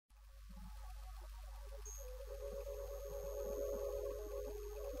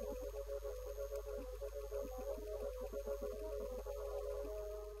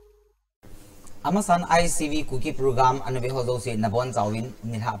Amasan ICV Kuki program anabe hozo se nabon zawin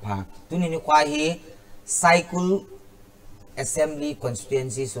nilha pha tunini kwa hi Saikul assembly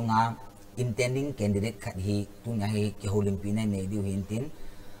constituency sunga intending candidate khat hi tunya hi ke holim pinai ne diu hintin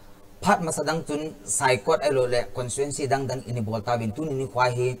phat masadang chun Saikot alole constituency dang inibol ta bin tunini kwa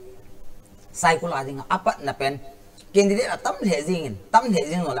hi Saikul ading apat na pen candidate tam le jing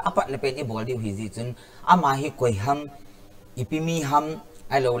no apat na pen ibol diu hi ji chun ama hi koi ham ipimi ham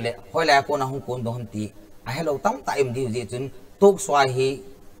hello le hoila ko na hung kon don ti a hello tam ta im diu ji chun tok swai hi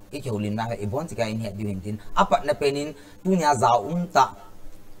i cholim na e bon tika in he diu tin apat na penin tunya za ta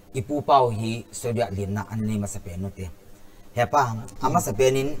ipu pau hi sodia lin na an ni ma sape no te he pa ama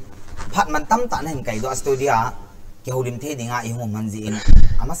sapenin phat man tam ta na kai do studia ke holim the dinga i hum man ji in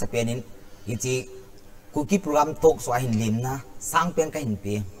ama sapenin ichi Kuki program tok swai hin lim na sang pen ka hin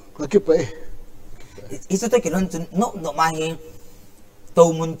pe Kuki pe isu to kilon chun no ma hi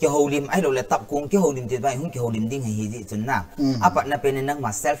tàu mun ke holim ai lo le tap kung ke holim ti bai hung ke holim ding hi ji chun na apat na pen nang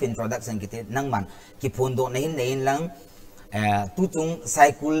ma self introduction kite nang man ki phone do nei lang tu chung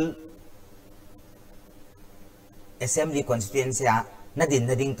Saikul assembly constituency na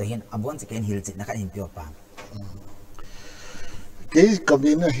ding to hin abon se ken hil chit na ka hin pyo pa ke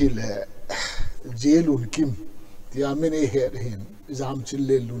kamina hile je Lunkim ti amene her hin jam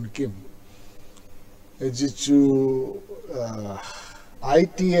chille Lunkim ji chu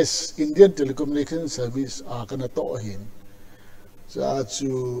ITS Indian Telecommunication Service akana to hin sa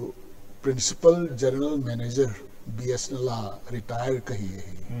chu Principal General Manager BSNL retire kahi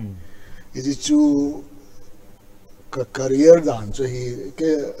idi chu career dan chu hi ke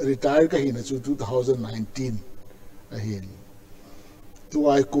retire kahi na chu 2019 ahin tu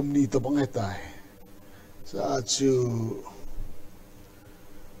ai kumni to bang hetai sa chu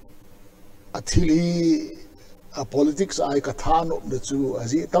athili a politics ai katha no de chu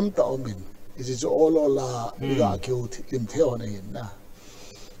aji tam ta omin isi chu olola ga kyu lim theo na hin na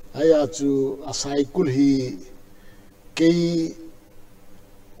aya chu a Saikul hi ke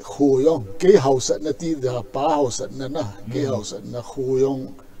khuyong ke house na ti da pa house na ke house na khuyong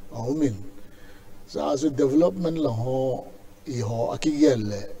omin sa chu development la ho I ho akigel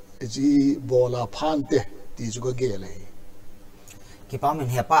ji bola phante ti chu ga gele ki pa min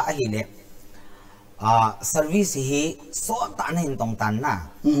he pa a hi le service hi so ta na hin tong tan na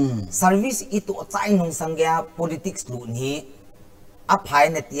service itu chai nung sangya politics lu ni a phai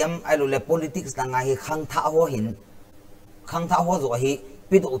na tiam ai lu le politics na nga hi khang tha ho zo hi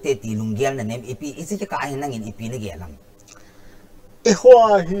pi do te ti lung gel na nem ipi isi ka hin nang in ipi na gelam e ho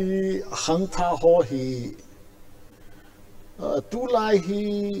hi khang tha ho hi tu lai hi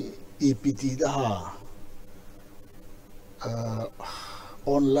ipt da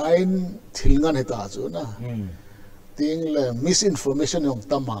online thilngan heta chu na ting le misinformation yong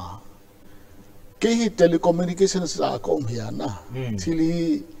tama ke hi telecommunications sa kom hiya na thili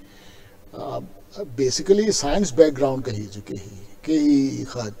basically science background ka hi chu ke hi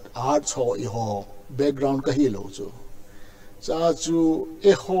khat arts ho I ho background ka hi lo chu cha chu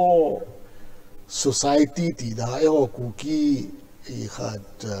e ho society ti da e ho Kuki I khat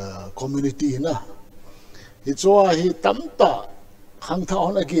community na hi chu hi tamta khang tha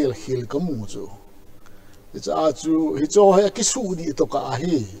on agel hil kamu chu cha chu hi cho ha ki su di to ka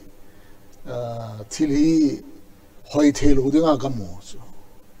hi thil hi hoi thelo dinga kamu chu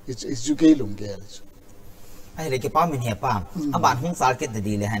it's ju ke lung gel chu ai le ke pa min he pa aban hung sal ke de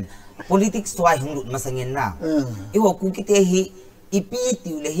le han politics twai hung lut masangin na I ho Kuki te hi ipi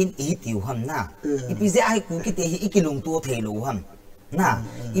tiu le hin I tiu ham na ipi ze ai Kuki te hi ikilung to thelo ham na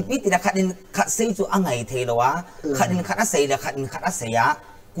ipi ti da khat sei chu angai thelo wa khat sei la khat sei ya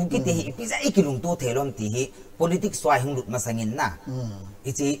Kuki te hi ipi za ikilung to thelom ti hi politics swai hung lut masangin na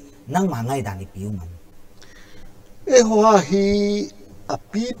ichi nang ma ngai dan ipi man e ho hi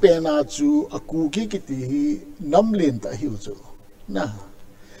api pe na chu a Kuki ki ti hi namlen ta hi chu na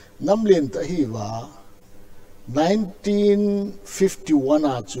namlen ta hi wa 1951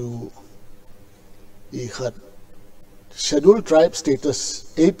 a chu I khat scheduled tribe status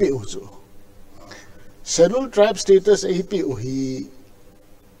APU chu scheduled tribe status APU hi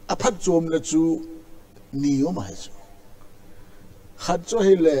aphat chom na chu niyo ma chu khat cho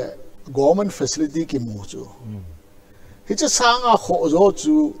hi le government facility ki mu chu hi cha sanga kho zo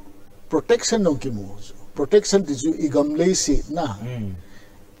chu protection no ki mu chu protection ti chu igam le si na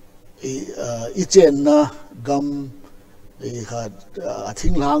I chen na gam I khat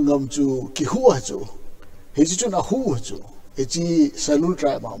athing lang gam chu ki huwa chu he chu na hu chu he chi scheduled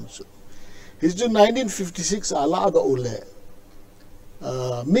tribe am chu he chu 1956 ala ga ule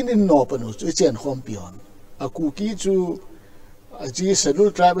minin no panu chu chen khom pion a Kuki chu chi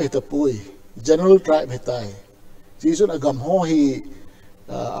scheduled tribe he ta pui general tribe hetai chi sun agam ho hi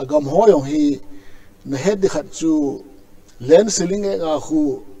agam ho yong hi na head de khat chu land ceiling e nga khu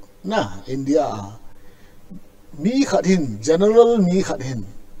na India mi khat hin general mi khat hin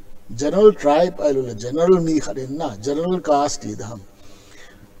general tribe ai lo general mi khat hin na general caste ti dam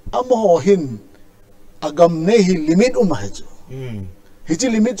am ho hin agam ne hi limit hai chu hi chi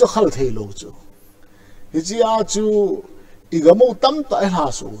limit cho khal thei lo chu hi chi a chu igamo tam ta ha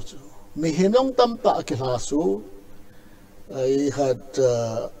su chu mi henong tam ta ki ha su ai hat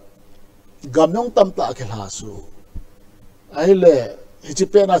gamyong tam ta ki ha su ai le hi chi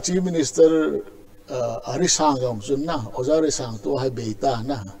pe na chief minister ari sang yong chun na ozari sang to hai beita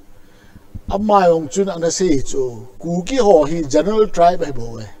na amma yong chun ana se chu Kuki ho hi general tribe hai bo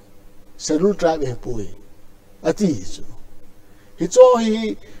scheduled tribe hai pui ati chu hi cho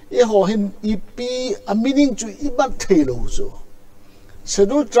hi e ho hin ipi a meaning chu ibat thei lo chu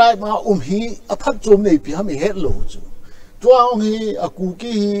scheduled tribe ma hi aphat chom nei pi ham he lo chu to ong hi a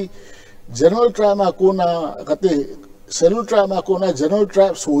Kuki hi general tribe ma ko na kate scheduled tribe ma ko na general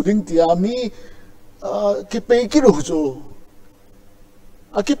tribe soding ti ami ki pe ki lo chu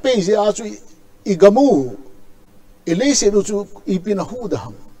a ki pe je a chu igamu ele se lo chu ipi na hu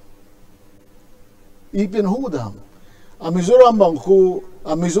dam ipin hu dam a Mizoram bang khu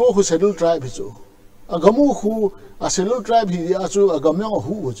a Mizo khu scheduled tribe chu a gamu khu a scheduled tribe hi a chu a gamyang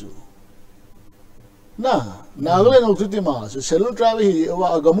hu chu na Nagaland no tuti ma chu scheduled tribe hi wa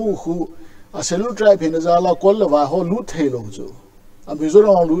a gamu khu a scheduled tribe hi na zala kol wa ho lu thei lo chu a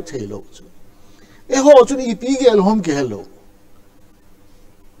Mizoram lu thei lo chu e ho chu ni pi gel hom ke hello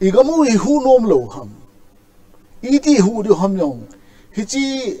I gamu hi hu nom lo ham I ti hu de ham yong hi chi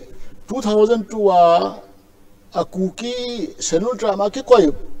 2002 a Kuki scheduled drama ki koi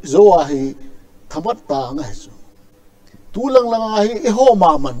zo a hi thamat ta nga chu tu lang a hi e ho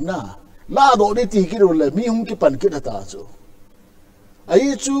ma man na la do ni ti ki ro le mi hum ki pan ki ta chu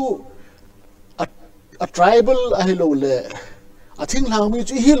ai chu a tribal a hi lo le a thing lang mi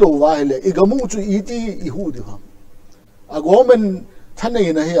chu hi lo wa hi le I gamu chu I ti I hu di ham a government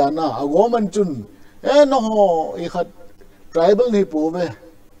thanei na hi ana a government chun e no ho I khat tribal ni po ve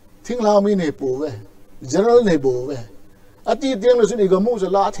thing la mi ne po ve general ne bo ve ati tiang le sun I gamu za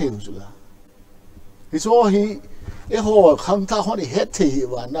la theu chu la hi so hi e ho khang tha ho ni het the hi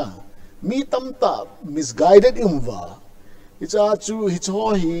wa na mi tam ta misguided im wa hi cha chu hi cho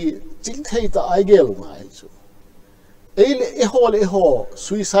hi ching thei ta ai gel ngai chu e ho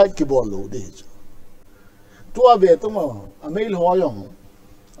suicide ki bol lo de chu tu a ve to ma a mail ho yong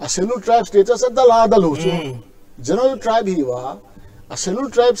a scheduled tribe status da la da lo chu general tribe hi wa a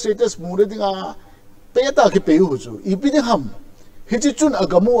scheduled tribe status mure dinga peta ki pe hu chu ipi de ham hi chi chun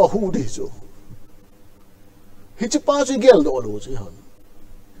agamu a hu de chu hi chi pa chi gel do lo chu han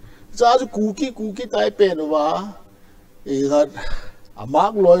cha chu Kuki tai pe no wa e ga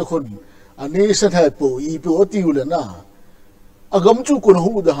amak loi khun ani san hai po I po ti u le na agam chu kun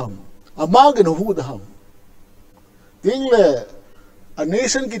hu da ham amak no hu da ham ting le a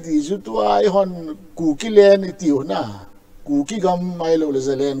nation ki ti chu tu ai hon Kuki len ti u na Kuki gam ai lo le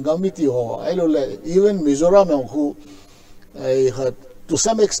zelen gam mi ti ho ai lo le even Mizoram yong khu ai had to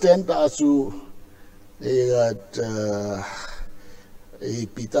some extent as to a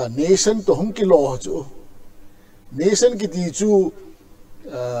pita nation to hong ki lo chu nation ki ti chu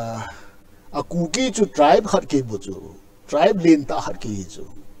a Kuki chu tribe khat ki bu chu tribe lin ta khat ki chu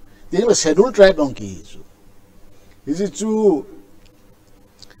ting la scheduled tribe ong ki chu is chu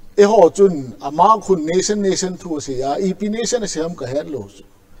e ho chun ama khun nation thu se ya ep nation se ham ka her lo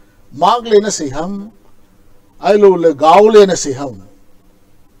mark le na se ham ai lo le gaw le na se ham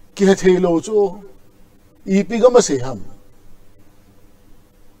ki he thei lo chu ep ga ma se ham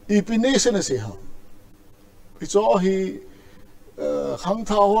ep nation se ham pi cho hi khang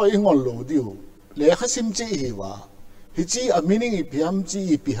tha ho I ngol lo diu le kha sim chi hi wa hi chi a meaning I piam chi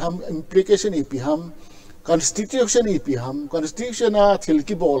I piham implication I piham constitution I piham constitution a thil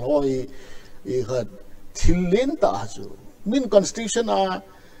ki bol ho I khat thilin ta chu min constitution a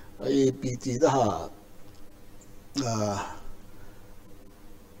pt da ha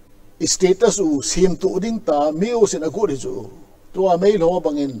status u sim tu ding ta mi o sin a go ri chu to a mail ho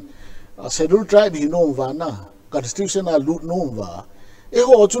bangin scheduled tribe hi nom wa na constitution a lut nom wa e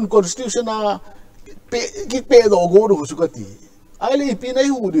ho chun constitution a pe do go ru su ka ti ai le pi nai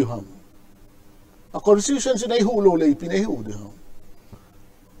hu di ham a constitution sin nai hu lo le pi nai hu di ham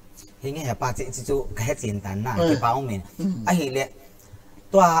hình như là ba chị chú cái tiền tàn na cái bao mình à hi lệ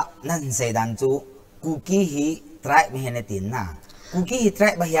toa nan say đàn chú Kuki hi trai mình hiện tiền na Kuki hi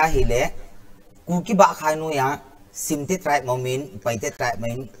trai bây giờ hi lệ Kuki bạc khai nuôi à sim te trai moment pai te trai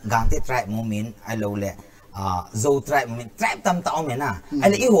moment gang te trai moment ai lo le zo trai moment trai tam ta me na ai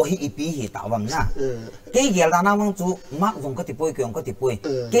le I ho hi ipi hi ta wam na ke gel da na wang chu mak jong ka ti poi kyong ka ti poi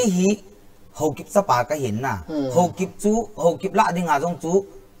ke hi Haokip sa pa ka hin na Haokip la ding a jong chu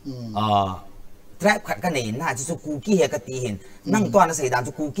trap khat ka nei na chu Kuki he ka ti hin nang to na sei dan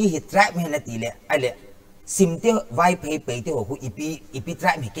chu Kuki hi trap me na ti le ai le sim te vai pay pay te ho ku ipi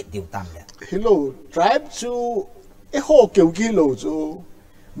trap me ke tiu tam le hello tribe chu e ho keu ki lo chu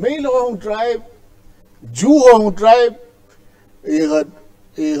me lo hong tribe ju hong tribe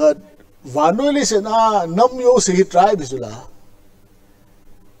e hat vanoi se na nam yo se tribe su la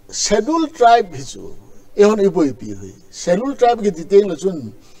scheduled tribe hi chu e hon ipo ipi hi scheduled tribe ke ti teng lo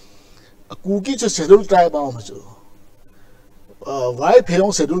chun Kuki chu scheduled tribe ma ma chu vai pay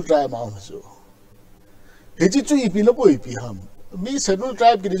hong scheduled tribe ma ma chu he chi chu ipi lo po ipi ham mi scheduled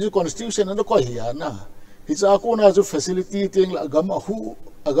tribe ki ju constitution na ko hi ya na hi cha ko na ju facility teng la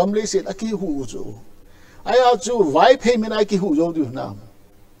agam le se aki hu chu ai a chu vai pay me na ki hu zo du na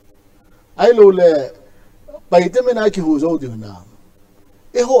ai lo le pai te me na ki hu zo du na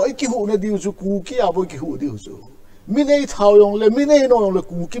e ho ai ki hu na di chu Kuki a bo ki hu di chu mi nei thao yong le mi nei no yong le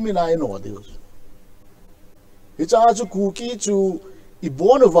Kuki mi na no di chu hi cha chu Kuki chu I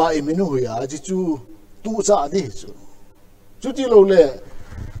bon va e menu ya ji chu tu cha di chu ti lo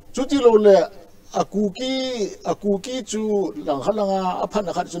le a Kuki chu lang halanga a phan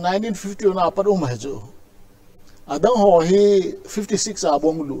khat chu 1950 na par um ha chu adang ho hi 56 a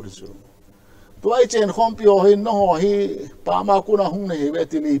bom lu chu to ai chen khom pio hi no ho hi pa ma ku na hung ne he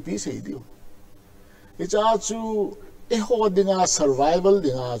ti li pi sei dio I cha chu e ho dinga survival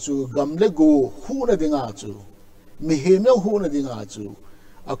dinga chu gamle go hu na dinga chu mi he me hu na dinga chu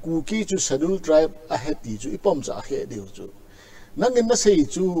a Kuki chu scheduled tribe a heti chu ipom cha he dio chu nangin na sei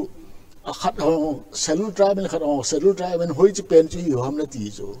chu a khat ho scheduled tribe en khat ho scheduled tribe en hoi chi pen chi yo ham na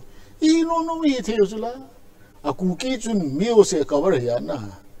ti chu I no mi the chu la a Kuki chun mio se cover ya na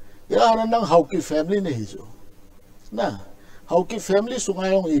ya na nang Haokip family ne hi chu na Haokip family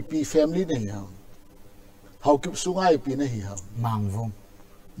sungai ong EP family ne hi Haokip sungai EP ne hi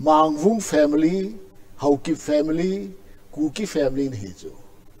Mangvung family Haokip family Kuki family ne hi chu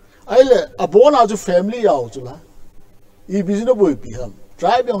ai le abona ju family yaw chu la I business boy pi ham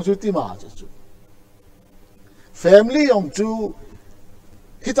tribe yong chu ti ma chu family yong chu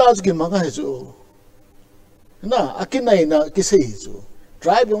hita ju ki manga he chu na akinai na ki sei chu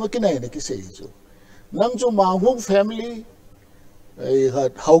tribe yong akinai na ki sei chu nang chu Mangvung family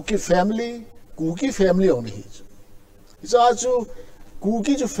Haokip family Kuki family yong ni chu isa chu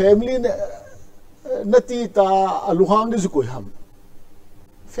Kuki chu family na ti ta aluhang ni chu koi ham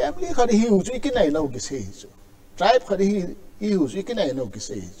family khari hi chu ikinai na ki sei chu tribe khari hi chu ikinai na ki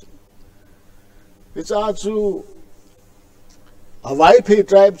sei chu isa chu awai phe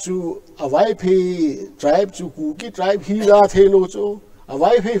tribe chu Kuki tribe hi ra thelo chu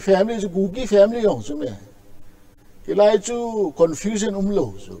awai phe family chu Kuki family yong chu me ilai chu confusion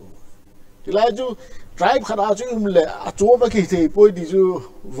lo chu ilai chu tribe khara chu le a chu ma ki the poi di chu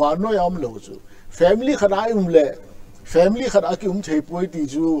wano yam lo chu family khara le family khara ki the poi di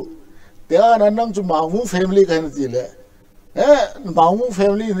chu te na nang chu Mangvung family kan ti le Mangvung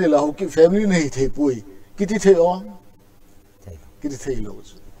family ne la Haokip family ne the poi ki ti the on ki ti the lo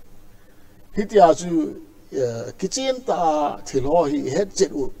chu hi ti a chu kitchen ta thilo hi het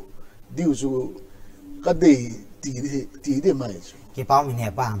jet u diu chu ka de ti de mai chu ki pa mi ne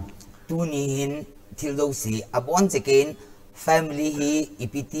pam tu ni hin thil do si abon chekin family hi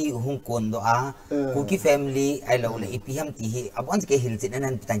ipiti hung kon do a Kuki family ai lo le ipi ham ti hi abon che hil chin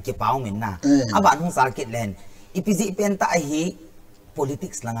anan tan ke pau min na aban hung circuit len ipiji pen ta hi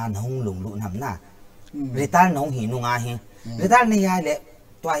politics langa hung lung lu nam na retire nong hi nu nga hi retire ne ya le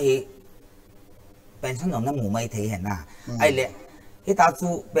to hi pension nong na mu mai thei hen na ai le hi ta chu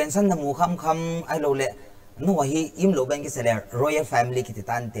pension na mu kham ai lo le no hi im lo ben ki sele royal family ki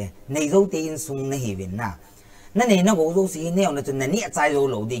tan te nei zo te in sung na hi win na na nei na go zo si ne on na chu na ni chai zo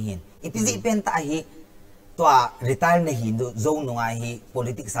lo di hin ipiji pen ta hi to retire na hi zo nu nga hi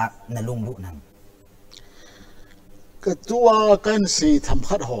politics na lung lu nam ka tua kan si tham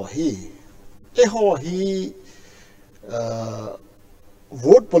khat ho hi e ho hi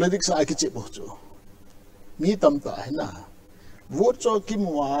vote politics a ki che bo chu mi tam ta hai na vote cho ki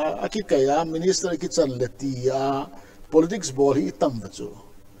muwa aki kaya minister ki chan leti ya politics bol hi tam ba chu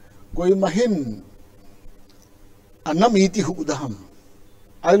koi mahin anam iti hu daham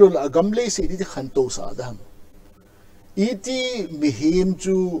ailo la gamle se di khan to sa daham iti mihim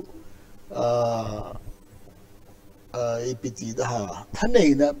chu ipiti da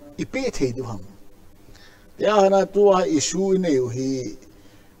thanei na ipe the du ham ya na tua issue ne hi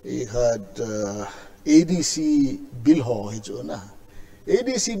had ADC bill ho hi chu na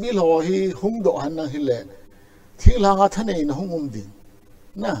ADC bill ho hi hung do han na hi le thil hanga thane na hung din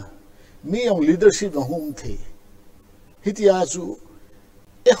na mi yong leadership na hung the hitia chu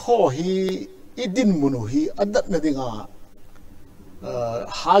e ho hi idin munu hi adat na dinga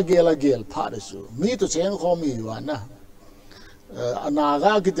ha gel pha su mi to cheng kho mi wa na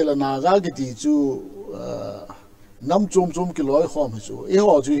anaga kitela naga kiti chu nam chom ki loi khom chu e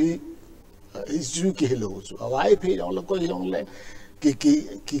ho chu hi chu ki lo chu awai phe yong la ko yong le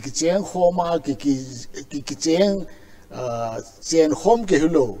ki cheng khoma ki cheng chen khom ki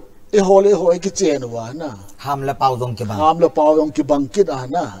lo e ho le ho ki chen wa na ham la pau dong ki bang ki da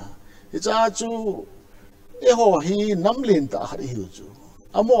na e cha chu e ho hi nam lin ta ha hi chu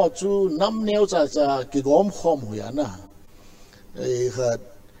amo chu nam neu cha ki gom khom hu ya na e khat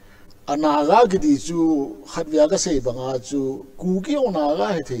anaga gidi chu khatwia ka sei banga chu kuki onaga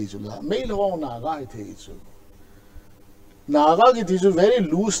he thei chu la mail ho naga he thei chu naga gidi chu very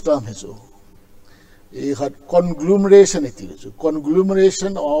loose term he chu e khat conglomeration he thei chu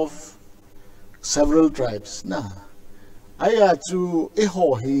conglomeration of several tribes na aya chu e ho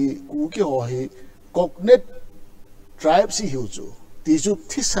hi kuki ho hi cognate tribes hi chu ti chu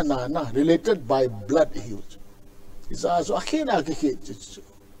thisana na related by blood hi chu isa so akhina ki chu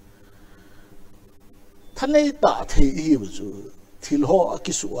thanei ta thei hi chu thil ho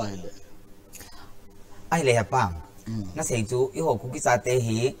akisu ai le pang na sei chu I ho ku ki sa te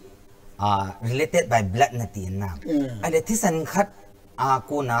hi related by blood na ti na ai le thisan khat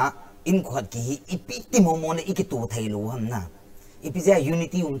ko na in khat ki hi ipi ti mo ne ikitu thei lo ham na ipi ja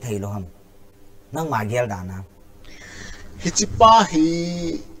unity thei lo ham nang ma gel da na hichipa hi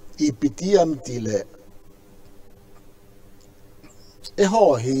ipitiam tile e ho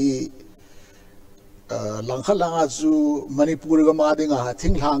hi langkhalanga chu manipur ga ma dinga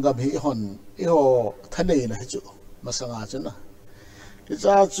thinglang ga hi hon e ho thanei na chu masanga chu na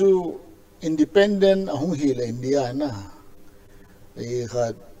cha chu independent hung hi le India na e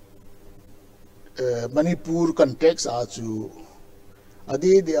khat manipur context a chu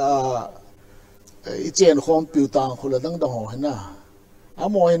adi dia i chen khom piu tang khula dang dang ho na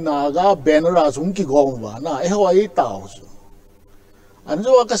amoi na ga banner a chung ki gong wa na e ho ai tao chu an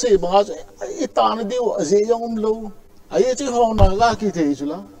zo ka sei ba i ta na di ze yong lo ai chi ho na ga ki thei chu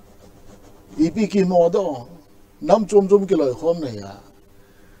la I pi ki mo do nam chum ki loi khom ne ya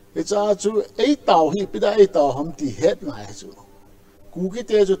e cha chu ei tao hi pi da ei tao ham ti het ngai chu ku ki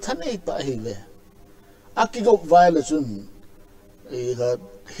te chu than ei ta hi le a ki go violation e ga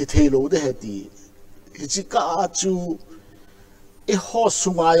hi thei lo de he ti hi chi ka chu e ho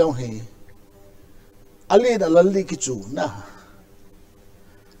sunga yong hi ali da lalli ki chu na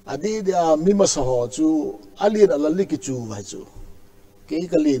adi dia mi ma so chu ali da lalli ki chu vai chu ke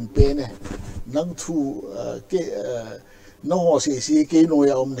ka lin pe ne nang thu ke no ho si ke no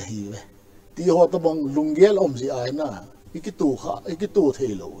ya om nei ve ti ho to bang lungel om si ai na ikitu kha ikitu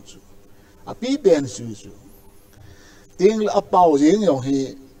thei lo chu a pi ben su chu ting la pau jing yong hi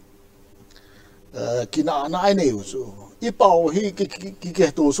kina na ai nei chu I pau hi ki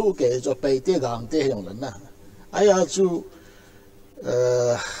to su ke cho pe te gang te yong la na ai a chu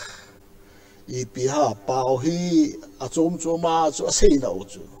I pi ha pau hi a chom ma chu a sei na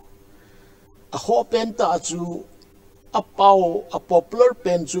chu a ho pen ta chu a pau a popular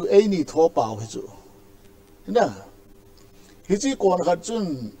pen chu ei ni tho pau hi chu na hi chi kon khat chun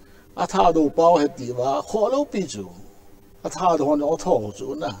a tha do pau he ti wa kho lo pi chu a tha do no tho chu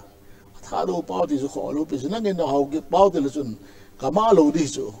na a tha do pau ti chu kho lo pi chu na ngen no Haokip pau ti le chun ka ma lo di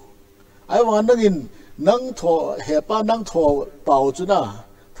chu ai wa na ngin nang tho he pa nang tho pau chu na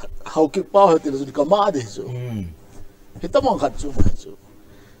Haokip pau he ti le chun ka ma di chu hi ta mong khat chu ma chu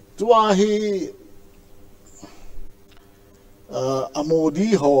tua hi Modi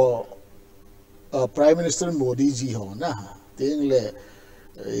ho Prime Minister Modi ji ho na ting le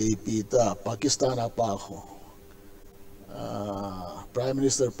pita Pakistan pa ho Prime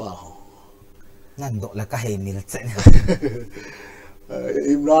Minister pa ho nan do la ka he mil chen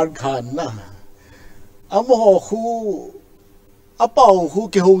Imran Khan na amo ho khu apau khu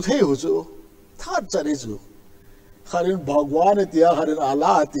ke ho the ho chu tha chari chu kharin bhagwan tia kharin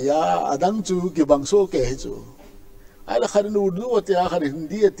ala tia adang chu ki bangso ke chu ai la kharin urdu tia kharin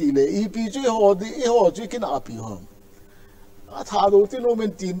hindi ti le ep chu ho di ho chu kin api ho a tha do ti no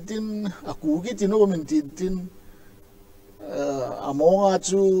men tin a ku ki ti no men tin amonga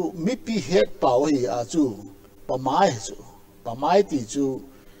chu mi pi het pau hi a chu pa mai ti chu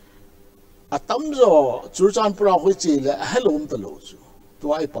atam zo chu chan pra ho chi le helom ta lo chu to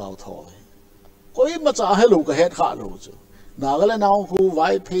ai pau tho oi ma cha hello ka het kha lo chu na ga le naw khu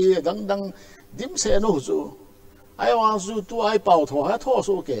vai phe dang dim se no chu ai wa su tu ai pao tho ha tho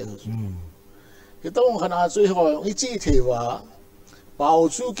so ke chu ki tong khana chu ho i chi the wa pao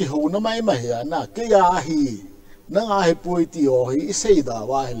chu ki ho na mai mai ya na ke ya hi na nga he pui ti o hi sei da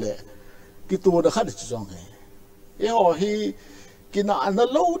wa le ki tu da kha chu jong he e ho hi ki na na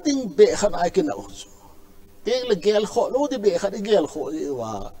loading be khan ai ki na chu te le gel kho lo di be khan gel kho wa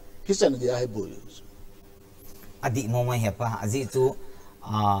hi san gi ai bu adi mo mai hepa azi chu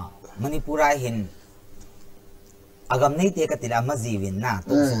manipura hin agam nei te ka tila ma jiwin na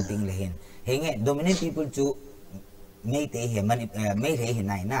to so ting le hin henge dominant people chu mei te he mei re hin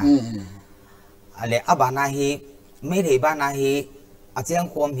nai na ale abana hi mei re ba na hi achang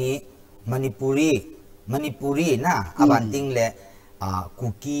khom hi manipuri na aban ting le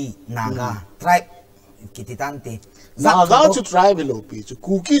Kuki Naga tribe kititante Naga chu tribe lo pi chu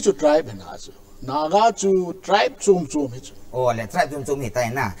Kuki chu tribe na chu Naga chu tribe chum hi chu o le tribe chum hi tai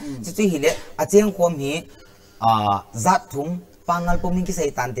na chu hi le acheng khom hi zat thung pangal pomin ki sai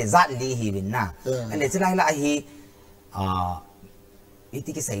tante zat li hi win na ale chilai la hi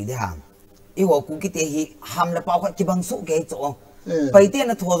iti ki sai de ha I ho Kuki te hi ham la pau khat ki bang su ke cho pai te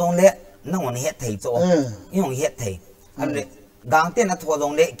na tho dong le na on het thei cho I hong het thei ale gang te na tho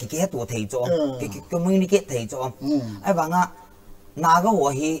dong le ki het tu thei cho ki communicate thei cho ai banga Naga ho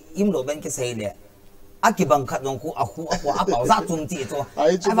hi im lo ben ki sai le aki bang khat dong khu a pau za chung chi cho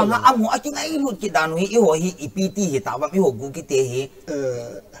ai banga am ho aki nai lut ki dan hi I ho hi ipt hi ta ba mi ho Kuki te hi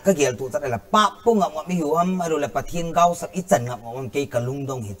ka gel tu ta la pa pu ngam mi hu am ro le pathin gao sap I chan ngam ngam ke kalung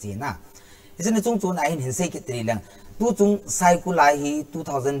dong hi che na isene chung chung ai hin sei ki tri lang tu chung Saikul ai hi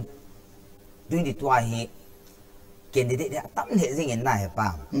 2022 hi candidate tam le jing en na he pa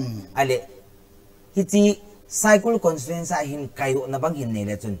ale hi chi Saikul constituency hin kai ro na bang hin ne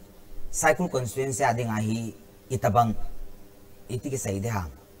le chun Saikul constituency ading hi itabang iti ki sai de ha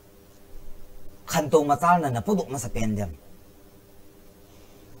khanto matal na puduk ma sa pendem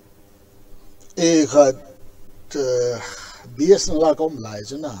e khat BS la kom lai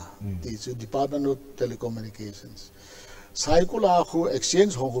chuna ti chu Department of Telecommunications Saikul a khu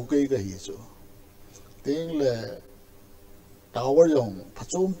exchange hong ko ke hi chu ting le tower yong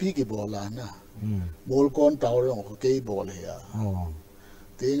phachom pi ki bola na bol kon tower yong ko ke bol ya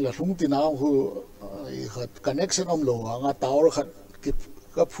ting la thung ti naw hu khat connection om lo nga tower khat ki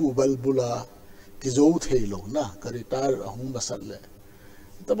ka phu bal bula ki zo thei lo na ka retire hung basal le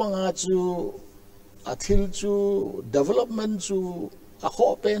tabanga chu athil chu development chu a kho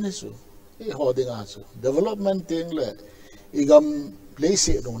pe ni chu e ho dinga chu development ting le igam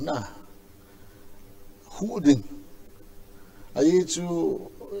place no na hu ding ai chu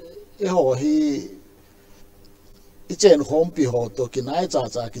e ho hi I chen khom pi ho to kinai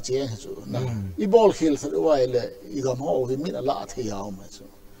cha ki chen chu na I bol khil thar wai le I gam ho hi min la the yaw ma chu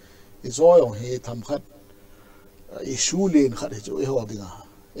I zo yong hi tham khat I shu len khat chu e ho dinga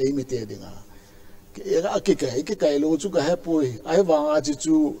e mi te dinga ke ga ki kai lo chu ka he pui ai wa nga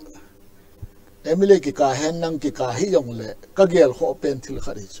chu emile ki ka hen nang ki ka hi yong le ka gel ho pen thil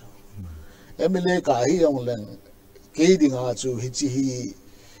khat chu emile ka hi yong leng ke dinga chu hi chi hi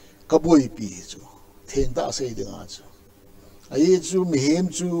ka boi pi chu theng ta sei dinga chu ai chu mi hem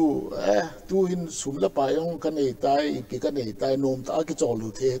chu tu in sum la pa yong kan ei tai pi kan ei tai nom ta ki chol lu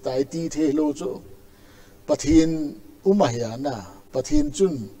the tai ti the lo chu pathin umahya na pathin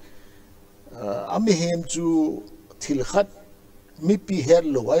chun ami hem chu thil khat mi pi her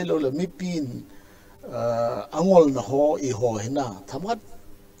lo ai lo la mi pin angol na ho I ho hina thamat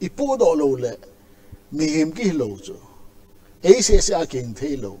ipo do lo le mi hem ki lo chu ei se a king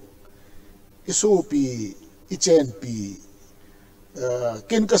the lo isu pi I chen pi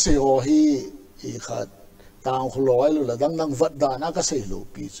kin ka se ho hi I khat tang khlo ai lo la dang vat da na ka se lo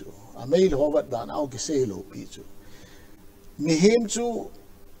pi chu a mai lo vat da na ki se lo pi chu mi hem chu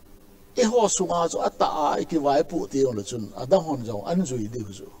e ho sunga chu ata a ki vai pu ti lo chun ada hon jong an zui di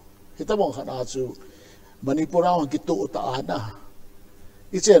chu hita bang khana chu manipura ki to ta na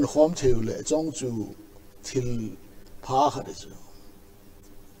I chen khom theu le chong chu thil pha kha de chu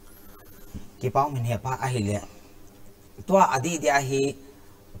ki pau min he pa a hi le to adi dia hi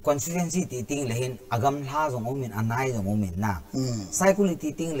constituency ti ting le hin agam hla jong o min anai jong o min na Saikul ti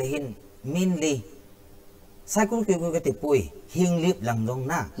ting le hin mainly Saikul ke ko te pui hing lip lang jong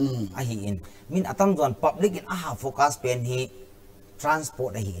na a hi in min atam jon public in a focus pen hi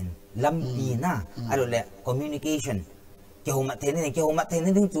transport a hi in lampi na alo le communication ke homa thene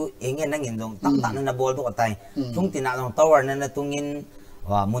ding chu engen nang in jong tam ta na bol to tai tung tina jong tower na tungin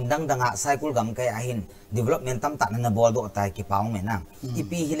wa mundang danga Saikul gam kai ahin development tam ta na bol do tai ki paung me na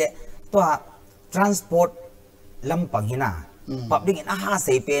ipi hile to transport lampang hina public in aha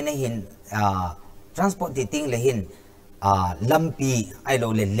sei pe na hin transport ti ting le hin lampi ai lo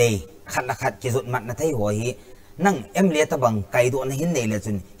le khat la khat ki zot mat na thai ho hi nang em le ta bang kai do na hin nei le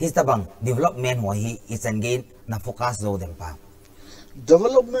chun hi ta bang development ho hi is an gain na focus zo dem pa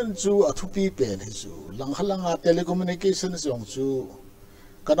development chu athupi pe le chu langhalanga telecommunication jong chu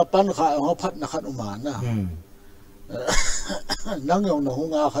kana pan kha ho phat na khat uma na nang yong na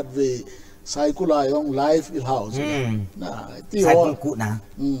hunga khat ve Saikul ayong live il house na ti Saikul ku na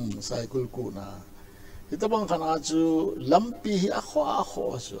Saikul ku na ita bang kana chu lampi hi a kho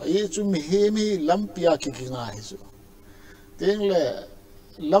chu ai chu mi he mi lampi a ki nga hi chu teng le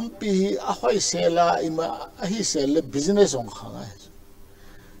lampi hi a hoi sela ima a hi sel business ong khanga hi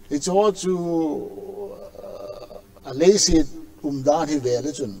i chu a lazy dan hi ve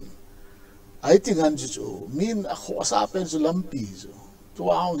le chun ai tingan chu min a kho sa pen chu lampi chu tu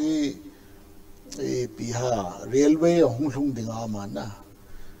ang hi piha railway hung lung dinga ma na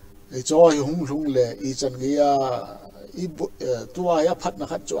cho hung lung le I chan gia tua ya phat na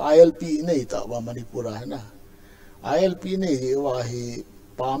khat cho ILP nei ta wa Manipura na ILP nei hi wa hi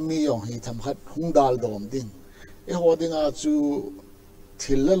pami yong hi tham khat hung dal dom ding ho dinga chu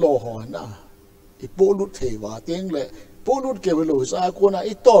thil la lo ho na I polut the wa teng le polut ke lo sa ko na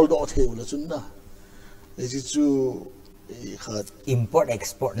I tol do the la chun na chu khat import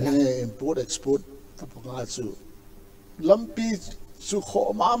export na import export ta pa chu lampi chu kho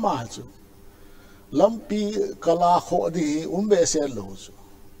ma chu lampi kala kho di umbe se lo chu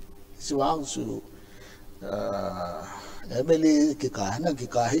siwang chu emeli ki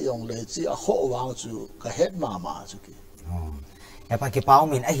ka hi yong le chi a kho wang chu ka het ma chu ki ya pa ki pau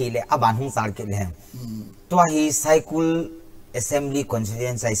min a hi le aban hung sar ke le to hi Saikul assembly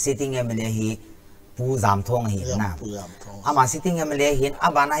constituency sitting MLA hi pu jam thong hi na ama sitting MLA hin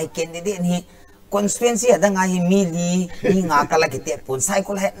abana hi candidate hi constituency adanga hi mili ni nga kala ki te pun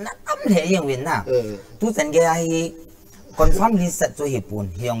Saikul he na am le yang win na tu chen ge hi confirm list sat cho hi pun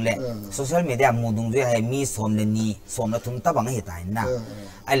hi yong le social media mudung je hai mi som le ni som la thum ta bang hi tai na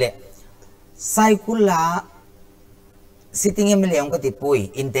ale Saikul la sitting MLA yong ka ti poi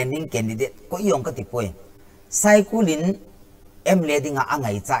intending candidate ko yong ka ti poi Saikulin MLA dinga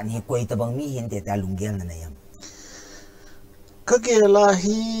angai cha ni koi ta bang mi hin te ta lunggel na yam kakela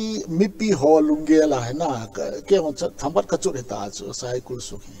hi mipi ho lungela na ke hon thambat ka chu ta chu Saikul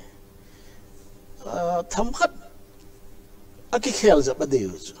su hi thamkhat aki khel ja ba de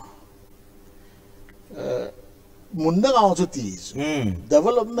chu munna ga chu ti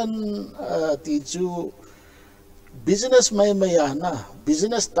development ti chu business mai ya na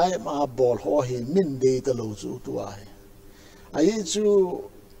business time a bol ho hi min de ta lo chu tu ai chu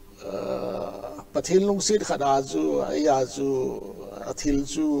pathil lung sit khada chu aya chu athil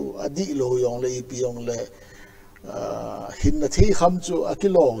chu adi lo yong le pi yong le hin na thi kham chu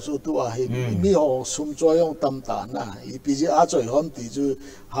akilo chu tu a hi mi ho sum cho yong tam ta na pi ji a choi hom ti chu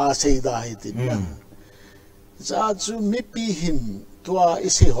ha sei da hi tin na cha chu mi pi hin tua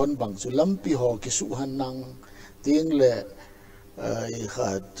isi hon bang chu lampi ho ki su han nang ting le I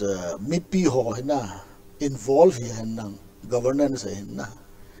khat mi pi ho na involve hi han nang governance hin na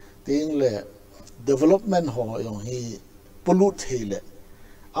ting le development ho yong hi pollute hi le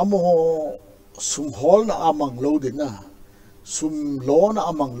amo sum hol na amang loading na sum lo na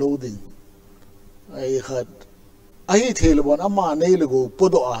amang loading ai khat ai thel bon ama nei le go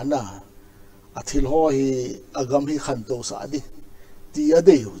podo ana athil ho hi agam hi khan to sa di ti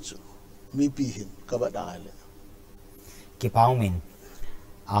ade hu chu mi pi hin ka ba da le ki pau min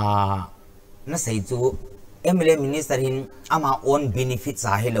na sei chu MLA minister hin ama own benefit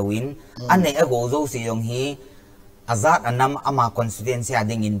sa helawin anei ago zo si yong hi azat anam ama constituency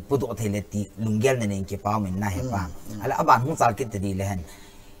ading in pudo theleti lunggel na ning ki pau min na he pa ala aban hung sal kit di lehen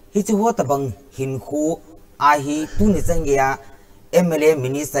hi chu ho tabang hin khu a hi tu ni chang ya MLA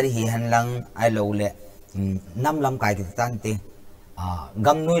minister hi han lang ai lo le nam lam kai ki tan te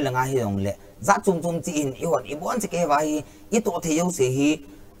gam nui langa hi yong le za chum chi in i hon i bon che ke wa hi I to the yo se hi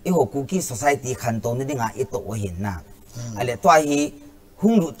I ho Kuki society khan to ni dinga I to hin na ale to hi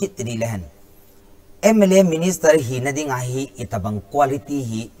hung ru kit di lehen MLA minister hi na dinga hi itabang quality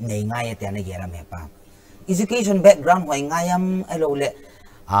hi nei ngai te na gera me pa education background hoi ngayam elo le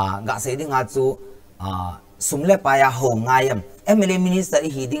ga se dinga chu sumle pa ya ho ngayam MLA minister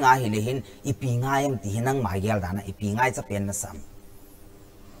hi dinga hi le hin ipi ngayam ti hinang ma gel dana ipi ngai cha pen na sam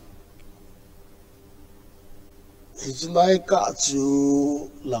Ijlai ka chu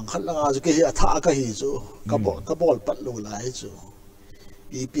lang khat langa chu ke hi atha ka hi chu ka bol pat lo lai chu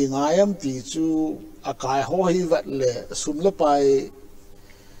I pi ngayam ti chu akai ho hi vat le sum le pai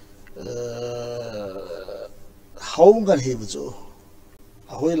hau ngan hi chu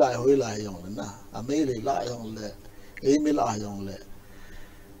hoi lai yong na ameli la yong le emi la yong le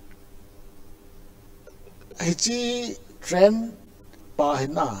hi chi trend pa hi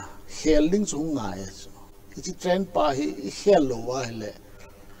na healing chu ngai chu hi chi trend pa hi hello wa le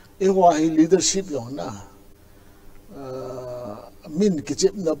e wa hi leadership yong na min ki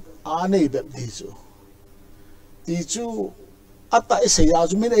chip na anei bep di chu ti chu ata se ya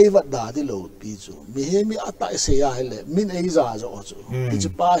chu min ei wat da di lo pi chu mi he mi ata se ya hele min ei za zo chu ti chu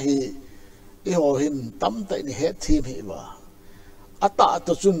pa hi e ho hin tam tai ni he thim hi wa ata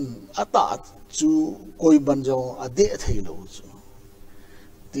to chun ata chu koi ban jo ade thei lo chu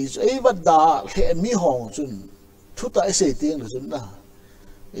ti chu ei wat da he mi hong chun thu ta se tiang lo chun na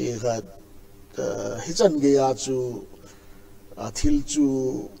e ga hi chan ge ya chu thil chu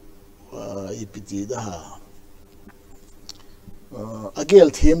ipiti da agel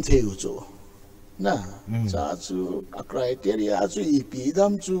them theu chu na cha chu a criteria chu ipi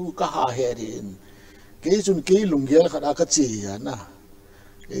dam chu ka ha herin ke chun ke lunggel khada ka chi ya na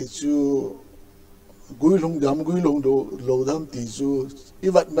e chu guilung do lo dam ti chu i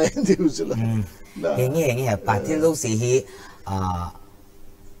wat mai theu chu la nghe pa thil lo si hi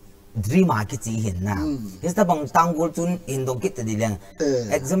dream market chi hin na is ta bang tanggul chun in dong kit di lang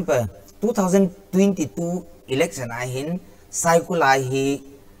example 2022 election a hin Saikul ai hi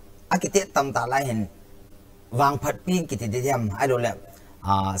akite tam ta lai hin wang phat pi kiti de jam I don't know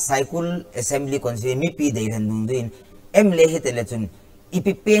Saikul assembly constituency mi pi de han dung din em le he tele chun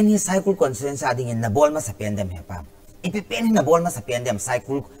ipi pen hi Saikul constituency ading in na bol ma sa pen dem he pa ipi pen hi na bol ma sa pen dem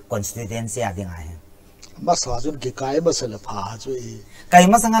Saikul constituency ading ai ma sa jun ki kai ma sala pha chu i kai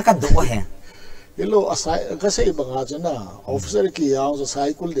ma sanga ka do he hello asai ka sei banga chana officer ki yaw so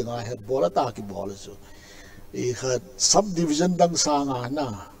Saikul dinga he bola ta ki bol chu i khat subdivision dang sanga na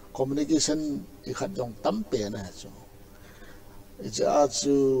communication i khat jong tam pe na chu i cha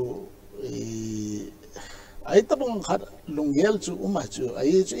chu ai tabang khat lunggel chu uma chu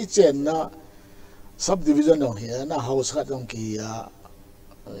ai chu i chen na subdivision dong he na house khat dong ki ya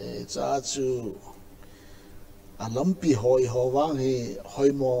cha chu alampi hoi ho wang hi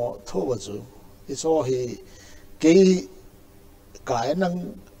hoi mo tho wa chu i so hi ke kai nang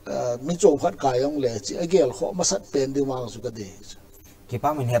mi chong phat kai yong le chi agel kho ma sat pen di wang su ka de ki pa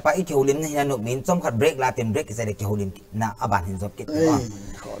min he pa I khulin na no min chom khat break la tem break se de ki hulin na aban hin job kit wa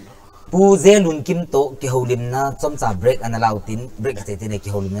pu ze Lunkim to ki hulin na chom cha break ana lautin break se te ne ki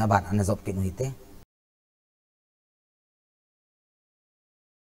hulin na ban ana job kit no ite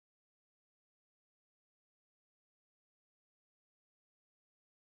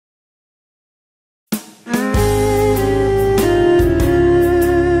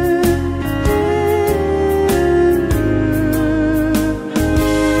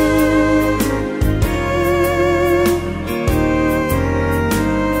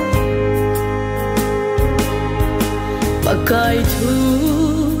Kai thu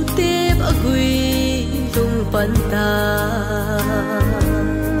tep agui tung panta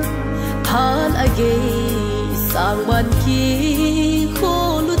than age sang ban ki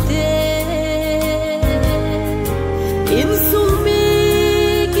kholu te in sung mi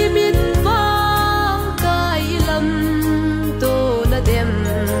ki bin va kai lam to na dem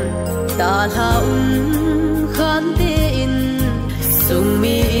ta la khan te in sung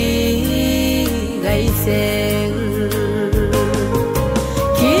mi ngai seng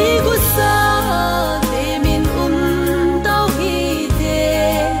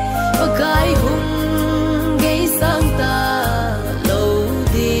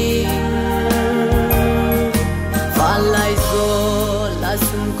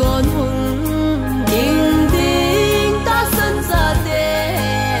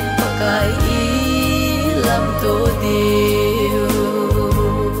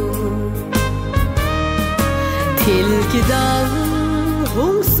Kidang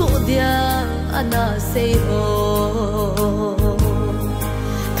hung so dia ana say ho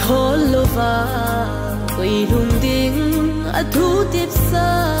tholo va koi lung ding a thu tip sa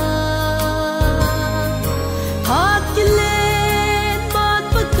hat kilen man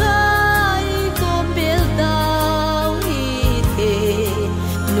pakai kom bel dau hi the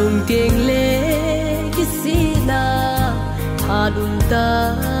nung ting le kisina hadun ta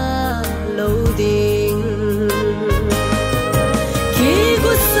lo ding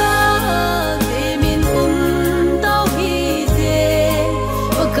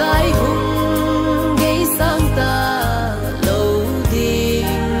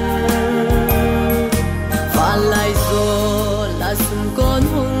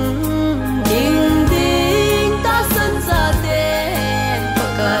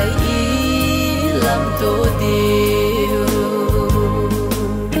Kai tô điều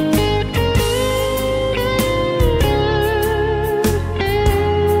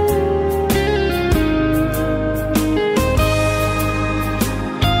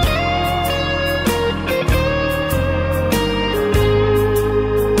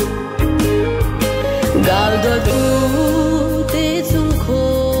gal do tu te chung kho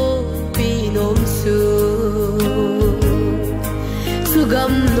pi nom su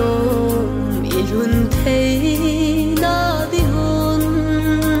gam nom ilun thei na dingun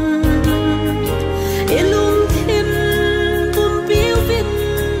ilum thim bum piu vin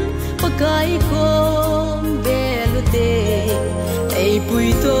pakai kom belute ei pui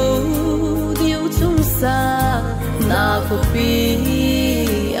to diu chung sa na ko pi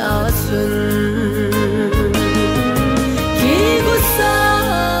asun ki gu sa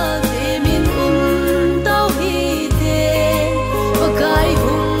te min tau hi te pakai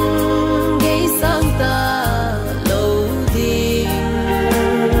hung gei sang ta lo ding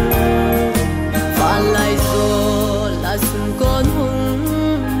phan lai zo la sun con hung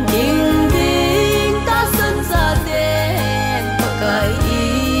ding ding ta san sa te pakai i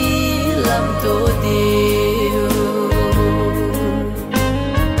lam to diu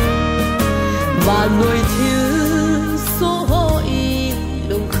van nuôi thiếu số ho i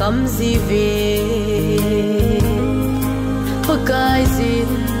lung khăm gì về pakai zin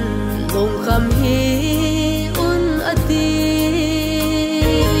lung khăm hi un ati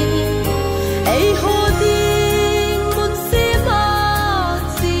ei ho ding mun si ma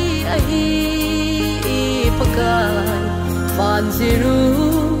si ai pakai van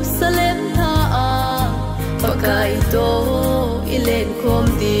Jerusalem tha a pakai to ilen kom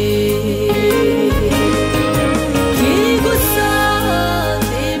di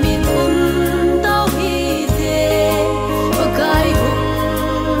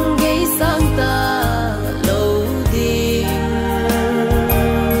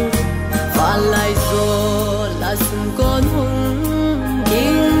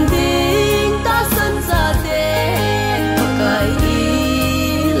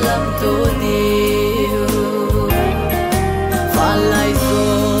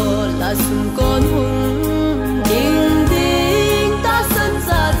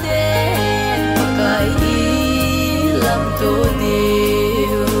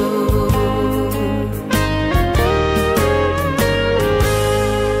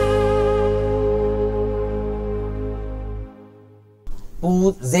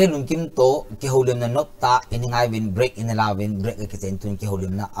ze Lunkim to ke holim na nota in ngai win break in la win break ke chen tun ke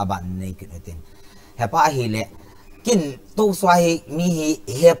holim na aban nei kin ten hepa hi le kin to swai mi hi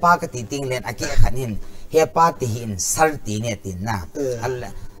hepa ka ti ting len aki khanin hepa ti hin sar ti ne tin na al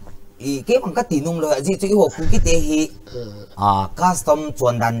i ke bang ka ti nung lo ji chu ho ku ki te hi custom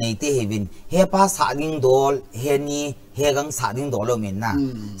chuan dan nei te hi win hepa sa ding dol he ni he gang sa ding dol lo min na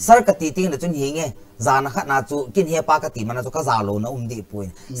sar ka ti ting na chun hi nge zana khat na chu kin hepa ka ti mana chu ka za lo na di puin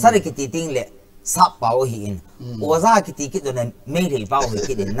sar ki ti ting le sa pao hi in o za ki ti ki do na me re pao hi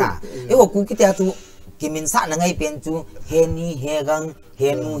ki din na e ho ku ki te chu ki min sa na ngai pen chu he ni he gang he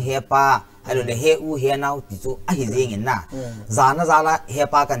nu he pa alo le he u he nau ti chu a hi jing in na zana zala he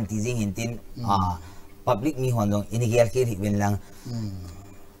pa kan ti jing hin tin public mi hon dong in gel ki ri wen lang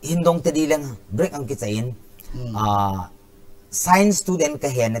hindong te di lang break ang ki chain science student ka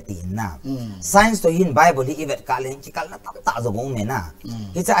he na tin na science to hin bible hi ivet ka len ki kal na tam ta zo gong me na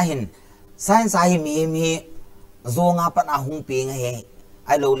hi cha hin science ai mi zo nga pa na hung ping he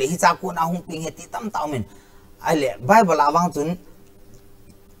ai lo le hi cha ku na hung ping he ti tam ta men ai le bible awang chun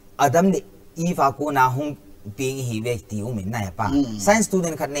adam de ifa ku na hung ping hi ve ti u men na pa science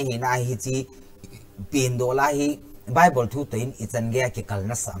student khat ne hi na hi chi pin do la hi bible thu to in ichan ge ki kal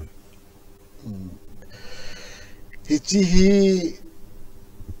na sam Hichi hi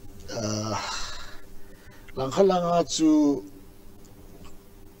langkhalanga chu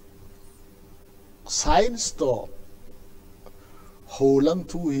science to holang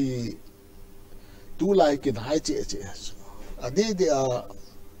thu hi tu lai kin hai che ade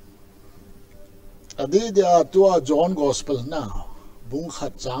de a tu John gospel na bung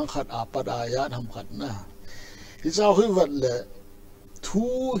khat chang khat apadaya nam khat na hi cha hui wat le thu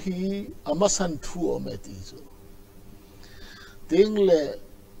hi amasan thu ometi chu tiếng lệ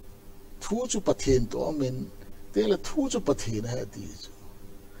thu chu pathen to men tiếng lệ thu chu pathen ha ti chu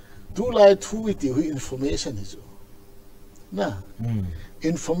tu lai thu ti hui information hi chu na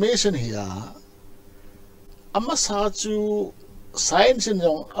information hiya ama sa chu science in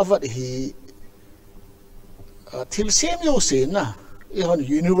jong avat hi thil sem yo se na e hon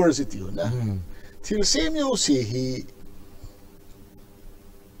university na thil sem yo se hi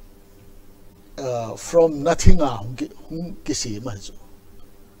from nothing hung kisi mà chứ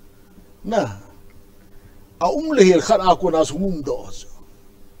na lehel khát aku na sungum do chứ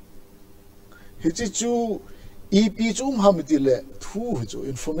hi chu EP chu ham ti le thu chu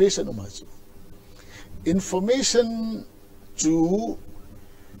information mà chứ information chu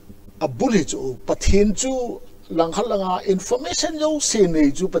abul hi chu pathin chu lang langa information yo se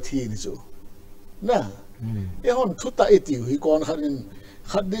nei chu pathin chu na hon thu ta etiu hi kon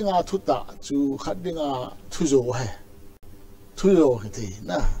khát dinga thu ta chu khát dinga thu zo hai thu zo thì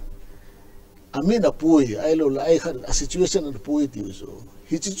na amin apui ai lo lai khat a situation an pui ti zo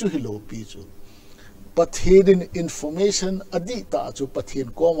hi chu hi lo pi chu pathin information adi ta chu pathin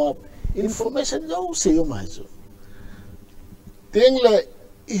koma information yo se yo mai chu teng le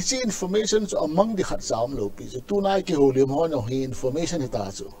hi information chu among di khat sam lo pi chu tu nai ki holim ho no hi information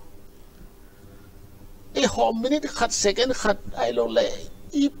ta chu e ho minute khat second khat ai lo le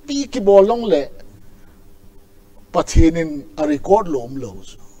EP ki bolong le pathin a record lom lo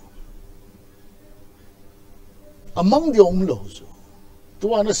chu among the omlos to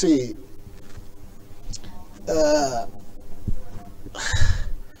wanna say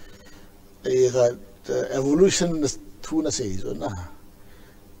evolution to na say so na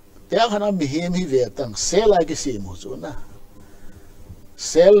त्या खाना मिहेम ही वेतंग सेल आगे सेम हो जो ना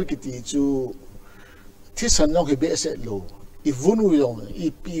सेल किती जो थी संयोग ही बेसे लो इवुनु यों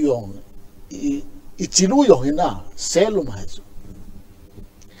इपी यों इचिलु यों ही ना सेल उम्हाय जो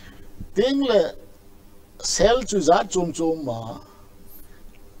तेंगले सेल चुजा चुम मा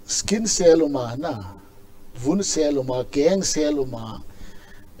स्किन सेल उमा ना वुन सेल उमा केंग सेल उमा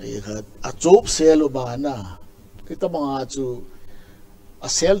अचोप सेल उमा ना किता मंगा चु a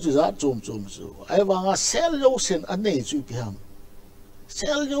cell chu za chum chu ai wanga cell yo sen anei chu piam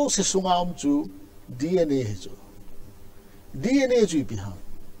cell yo se sungam chu DNA chu piam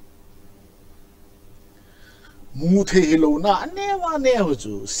mu the hilo na ne wa ne ho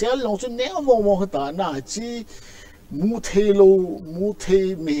chu cell long chu ne mo ta na chi mu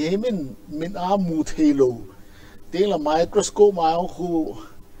the me min a mu the lo te la microscope ma khu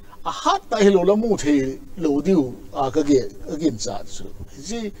a hat ta hilo la mu the lo diu a ka ge again cha chu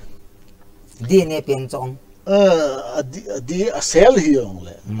ji DNA 变种a cell hi ong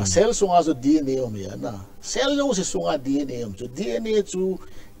le a cell sunga so DNA om ya na cell yo se sunga DNA om chu DNA chu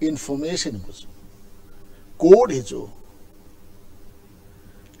information mo chu code hi chu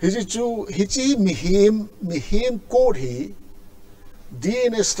hi chi mihim code hi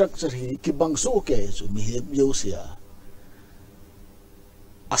DNA structure hi ki bangso ke chu mihim yo sia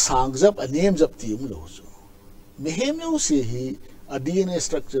asang jap a name jap ti um lo chu mihim yo se hi a DNA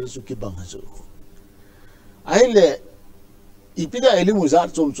structure chu ki bang chu ai le ipida eli mu za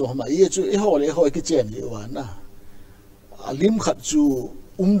chom ma ye chu e ho ki chen ni wa na alim khat chu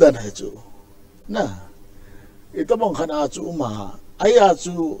dan ha chu na ito bang khana chu ma aya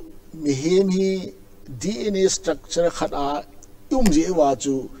chu mihim hi DNA structure khat a je wa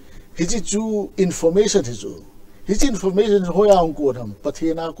chu hi chu information hi chu hi information ho ya ko tham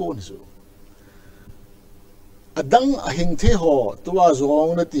pathena ko ni chu adang ahing the ho tuwa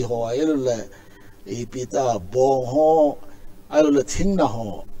zong na ti ho ayelo le ipita bong ho ayelo le thing na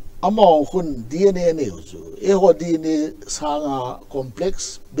ho among hun DNA ne chu e ho DNA sanga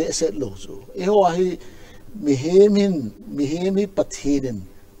complex be set lo chu e ho hi mihemi pathinin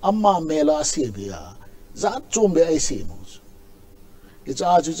amma mela se bia za chum be ai se mo chu i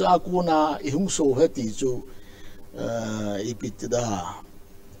cha ku na i hung so he ti chu ipita da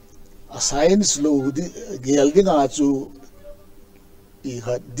a science lo di gel dinga chu i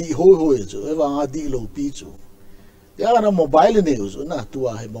ha di ho chu e wa di lo pi chu ya na mobile ne chu na tu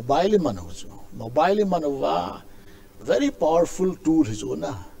a mobile man ho chu mobile man wa very powerful tool chu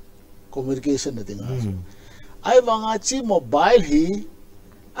na communication ne dinga chu ai wa chi mobile hi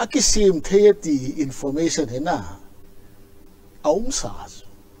a ki sim the ti information he na aum sa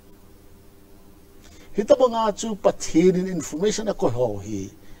hi ta banga chu pathin information a ko ho hi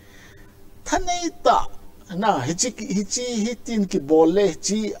thanei ta na hitin ki bolle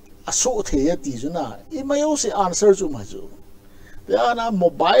chi aso the ya ti juna I mayo se answer chu ma chu ya na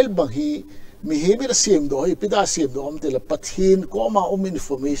mobile bang hi mi hemir sim do hi pida sim do om te la pathin ko ma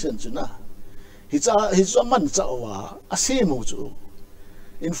information chu na hi cha man cha wa asim chu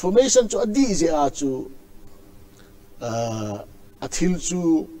information chu adi je a chu athil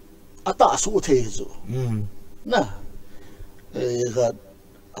chu ata aso the chu na ga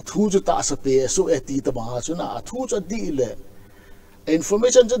thu chu ta sa pe so eti ta ma chu na thu chu di le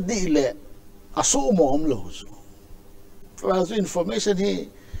information chu di le aso mo om lo chu fra information hi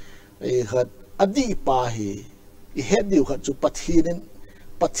khat adi pa hi I head diu khat chu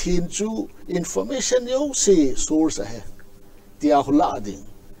pathin chu information yo se source hai tia hula ding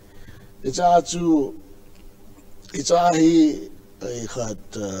icha chu icha hi khat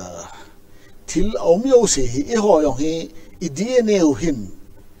thil om yo se hi e ho yong hi I DNA hin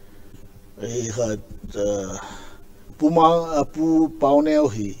khat puma pu pauneo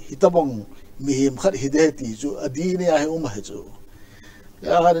hi hitabong mihim khat hide ti chu adine a he he chu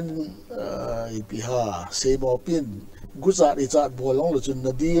ya han ipiha sebo pin guzat ichat bolong lo chun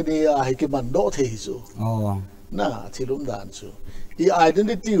na DNA a he ke man do the chu na thilum dan chu I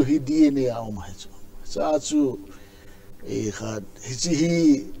identity hi DNA a he chu cha chu khat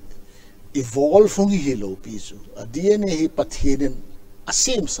hi evolve phong hi lo pi chu a DNA hi pathin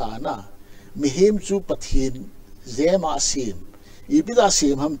asim sa na mihim chu pathin zema asim ibida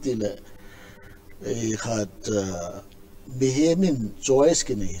sim ham tile khat behemin choice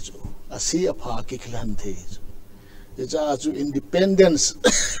ke nei chu asi apha ke khlan the chu ja chu independence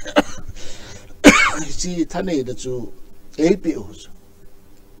chi thane da chu APO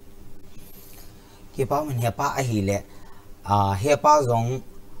ke pa man hepa a hi le hepa zong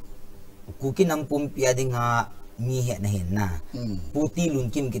Kuki nampum pia dinga mi he na hin na puti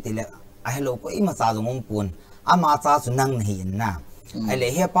lunkim kitile a hello ko ima sa zong pun ama cha su nang hin na ale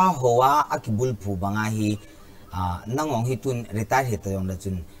hepa howa akibul phu banga hi nangong hi tun retire he tayong la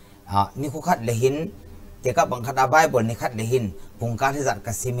chun ni khu khat lehin te ka bang khata bible ni khat lehin pungka he zat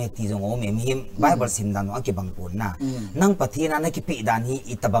ka sime ti jong o me mi bible sim dan aki bang pun na nang pathina na ki pi dan hi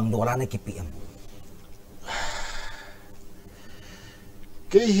itabang dola na ki pi am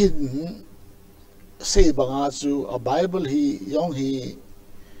ke hin sei banga chu a bible hi yong hi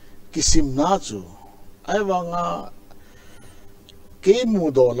kisim na chu ai wanga ke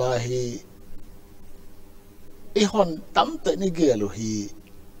mu dola hi e hon tam te ni gelu hi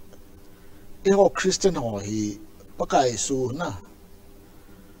e ho christian ho hi pakai su na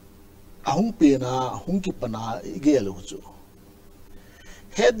ahung pe na hung ki pana gelu chu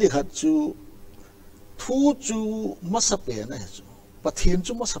he di khat chu thu chu masape na chu pathin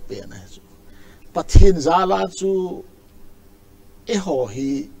chu masape na chu pathin zala chu e ho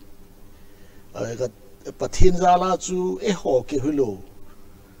hi pathin zala chu e ho ke hulo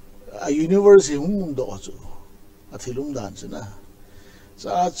a university hung do chu athilum dan chuna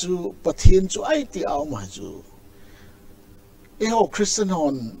sa chu pathin chu ai ti aw ma chu e ho christian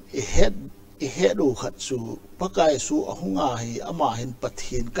hon e head o khat chu pakai su ahunga hi ama hin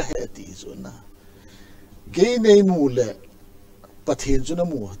pathin ka he ti chuna ge nei mu le pathin chu na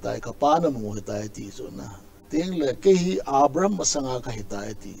mu tai ka pa na mu tai ti chuna ting le ke hi abram masanga ka hi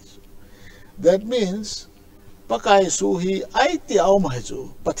tai ti that means pakai su hi ai ti aw ma chu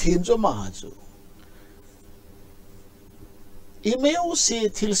pathin chu ma chu imeu se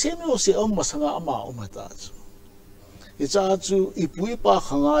thil se meu se om masanga ama om ta chu icha chu ipui pa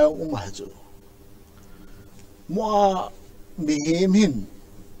khanga yong um ha chu mo mi hem hin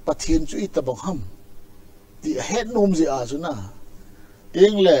pathin chu itabang ham ti het nom ji a chu na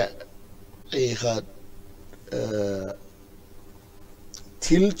ting le e khat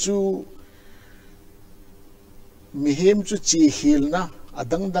thil chu mi hem chu chi hil na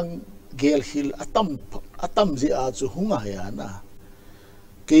adang dang gel hil atam ji a chu hunga ya na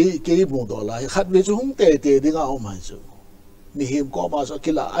ke mo do la khat ve chu hung te dinga o ma chu mi hem ko ma so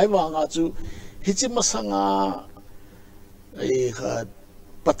kila ai wa nga chu hi chi masanga ai khat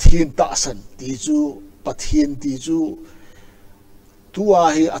pathin ta san ti chu pathin ti chu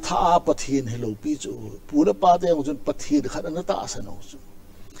tua hi atha pathin hello pi chu pura pa te ng pathin khat na ta san o chu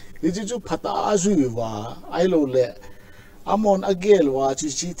ni chu phata zu wa ai lo le amon agel wa chi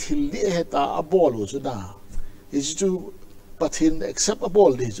thil li heta abol chu na is chu pathin accept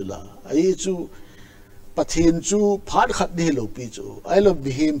abol di chu la ai chu pathin chu phat khat di lo pi chu ai lo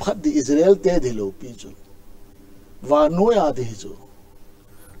bihim khat di israel te di lo pi chu wa no ya di chu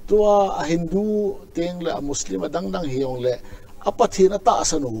tua a hindu teng le a muslim dang hiong le a pathin ata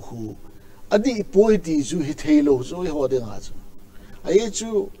sanu hu adi poi ti chu hi thelo chu ho de nga chu ai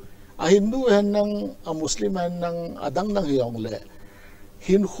chu a hindu han nang a muslim han nang adang hiong le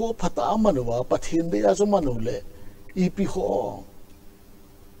hin kho phata manwa pathin de a chu manu le ipi kho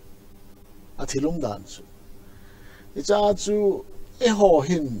athilum dan chu icha chu e ho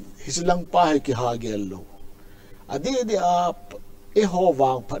hin hislang pa ki ha gel lo adi de a e ho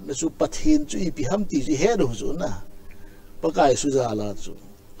wang phat na chu pathin chu ipi ham ti ji he ro chu na pakai su za la chu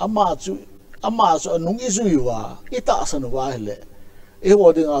ama chu anung isu wa ita san wa le e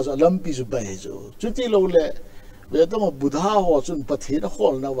ho de nga so lampi su bai chu ti lo le ve to buddha ho chun pathin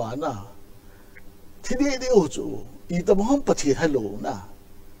hol na wa na thide de ho chu i ta ham pathin hello na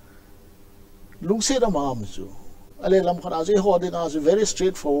lungse da ma am chu ale lam khana chu ho de nga chu very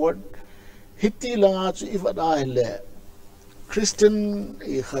straightforward hitti langa chu ivada hele Christian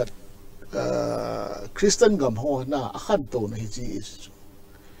I khat Christian gam ho na akhan to na hi chi is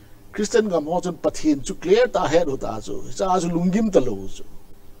Christian gam ho chun pathin chu clear ta head ho ta chu cha chu lungim ta lo chu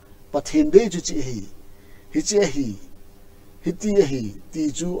pathin de chu chi hi chi hi hitti hi ti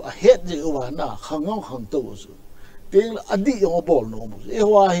chu a head je wa na khangong khang to chu teng adi yo bol no mu e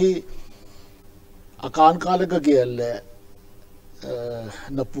wa hi akan kala ga gel le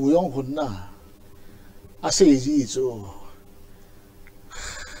na puyong hun na ase ji chu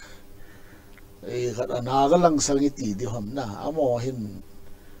e khat ana ga lang sang ti di hom na amo hin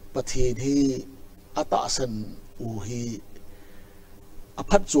pathin hi ata san u hi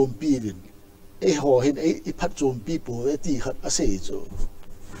aphat chom pi rin e ho hin e phat chom pi pu e ti khat ase chu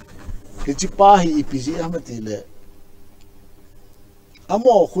hi chi pa hi ipg amati le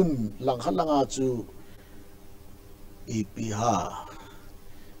amo khun lang khat langa chu ipi ha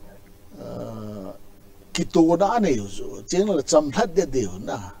kito na ane chu cheng la cham that de de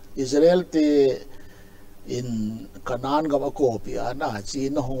na Israel te in Canaan ga ko pi ana chi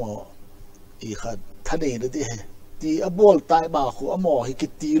no ho I khat thane de de ti abol tai ba khu amo hi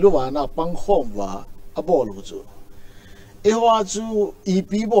kiti lu wa na pang khom wa abol chu e wa chu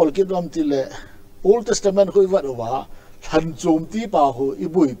ep bol ki dom ti le Old Testament khu wa han chom ti pa khu I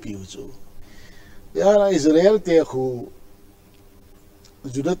bui pi chu ya na Israel te khu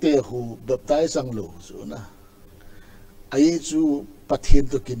Judah te khu baptize sang lo chu na ai chu pathin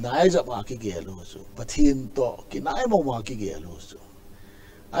to kinai ja ma ki ge lo chu pathin to kinai mo ma ki ge lo chu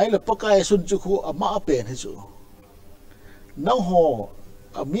ai la pakai sun chu khu ama pen he chu nang ho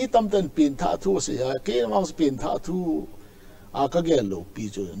mi tam ten pin tha thu se ya ke ma pin tha thu a ka ge lo pi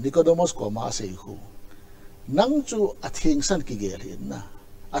chu Nicodemus ko ma se khu nang chu athing san ki ge hin na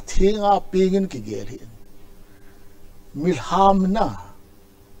athinga pingin ki ge hin milham na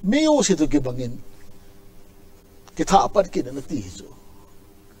meo se to ke bangin ke tha pat ki na ti chu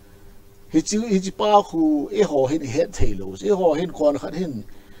hi pa khu e ho hin het thei lo e ho hin kon khat hin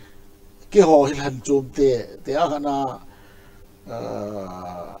ke ho hin han chom te a kana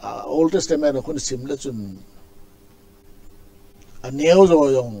Old Testament khun sim la chun a neo zo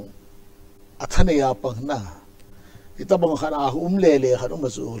yong a thane ya pang na ita bang khana le le khan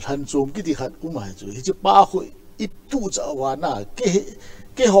chu han chom ki ti khat ma chu hi pa khu I tu cha wa na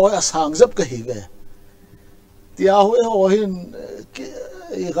ke ho a sang zap ka hi ve tia ho hin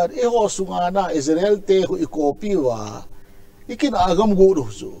I khat e ho sunga na Israel te khu I copy wa ikin agam go ru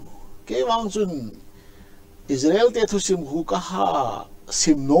chu ke wang chun Israel te thu sim khu ka ha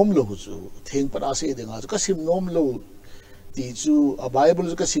sim nom lo chu theng para se de nga ka sim nom lo ti chu a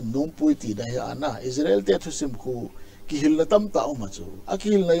Bible ka sim nom pui ti na ya na Israel te thu sim khu ki hil na tam ta ma chu a ki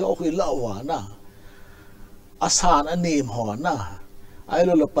hil na yo khu la wa na asan anim ho na ai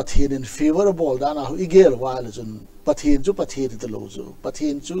lo pathin in favorable da na I gel wa la chun pathin te lo chu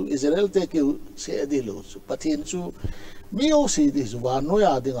pathin chu Israel te ki se di lo chu pathin chu mio si di chu wa no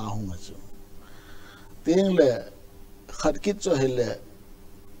ya de nga hu ma chu teng le khat kit cho hele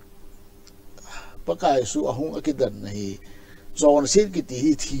pakai su ahung akidan nahi chon sit ki ti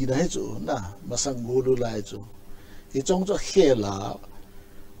hi thi na he chu na masang gulu lai chu hi chong cho khela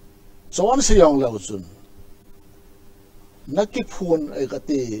chon se yong lo chun nakki phun ai ka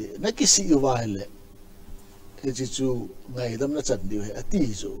ti nakki si wa hele he chi chu ngai dam na chan diu he ati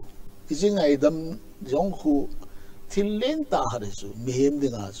chu hi chi ngai dam yong khu thil len ta ha re chu mi hem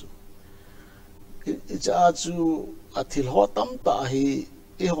dinga chu cha chu athil ho tam ta hi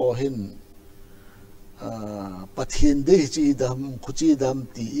e ho hin pathin de chi dam khuchi dam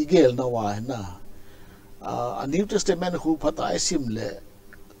ti igel na wa na a New Testament khu phata sim le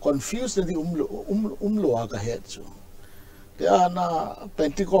confused the umlo ka het chu ya na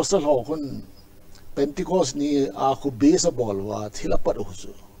Pentecostal ho khun Pentecost ni a khu base bol wa thila pat ho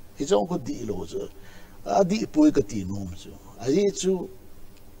chu hi chong khu di lo chu a di poi ka ti nom chu ai chu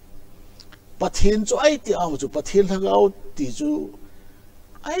pathin chu ai ti au chu pathin thagau ti chu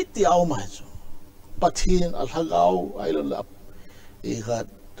ai ti au ma chu pathin al thagau ai lo lap e khat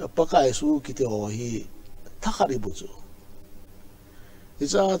pakai su ki te ho hi thakari bu chu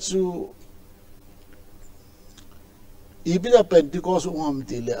isa chu ibida Pentecost ngam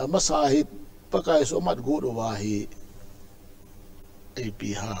ti le ama sahib pakai su mat go do wa hi ap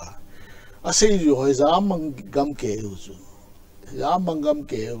ha ase ju ho zamang gam ke chu zamang gam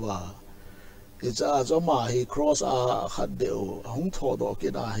ke wa it's a ma hi cross a khat de hung tho do ke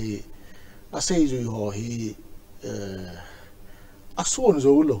da hi a sei ju ho hi a son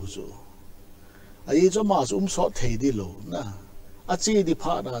zo lo zo a yi zo ma zum so thei di lo na a chi di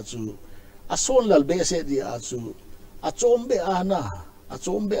pha na chu a son lal be se di a chu chom be ana a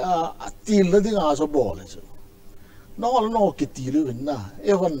chom be a til na dinga so bol chu no ki til win na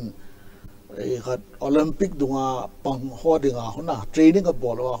e hon e khat olympic dunga pang ho dinga hona training a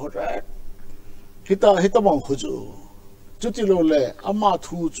bol wa ho hita bang khu chu ti lo le ama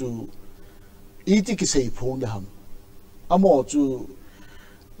thu chu iti ki sei phong da ham amo chu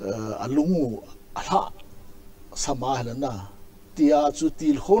alungu ala sama helana tia chu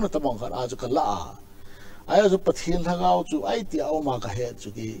til khona tamang khan a chu kala ai chu pathin thangau chu ai tia o ma ka he chu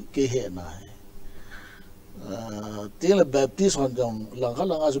ki he na tin le baptist hon jong lang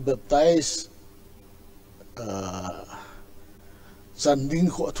khala nga chu baptize san ding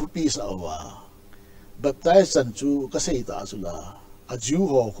kho thu pi sa wa baptize san chu ka sei ta chu la a ju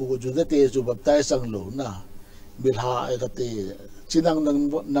ho khu ju de te chu baptize sang lo na bilha ai ka te chinang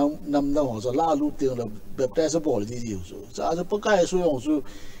nam ho so la lu ting la baptize bol di ju so cha pa kai so yong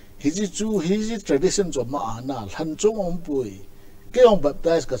su hi tradition cho ma na han chung om pui ke ong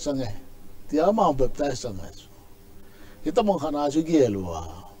baptize ka sang e ti ama baptize sang e hi ta mong khana chu ge lu wa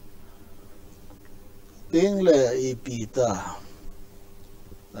ting le i pi ta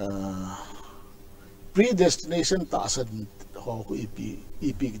predestination ta san ho ku i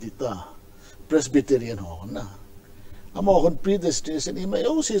pi ki ta presbyterian ho na ama hon predestination i mai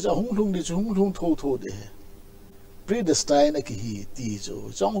o se za hung lung tho de predestined ki hi ti zo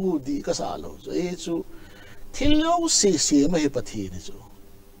chong hu di ka sa lo zo e chu thilo se ma hi pathi ni zo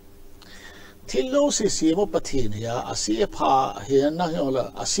thilo se ma pathi ni ya asi pha he na hola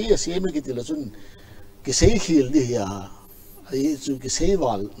asi me ki ti lo chun ki sei khil ni ya ai chu ki sei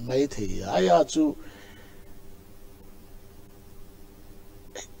wal mai the ya ya chu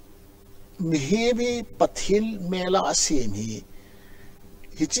mihebi pathil mela asim hi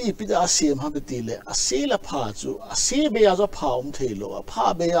hichi pida asim ha betile asila pha chu asibe ya zo pha thelo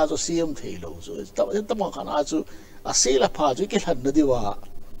pha be ya zo sim thelo so ta ma khana chu asila pha chu ki hlan na diwa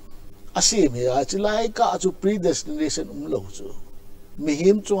asim ya chu lai ka chu predestination lo chu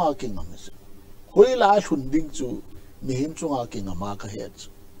mihim chunga king am chu hoi la thun ding chu mihim chunga king ama ka he chu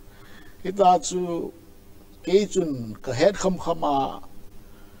ita chu ke chun ka het khama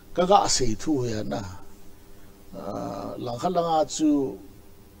kaga sei thu ya na lang khalanga chu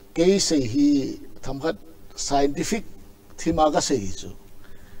ke sei hi thamkhat scientific thima ga sei chu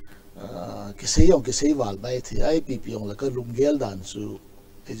ke sei wal bai thi ai pi pi ong la ka lumgel dan chu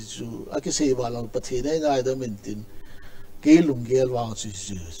e chu a ke sei wal pathi nei ngai da min tin ke lumgel wang chu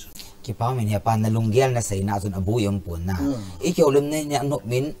ki pa min ya pan na lunggel na sei na chun abu yom pun na I ke olum ne nya no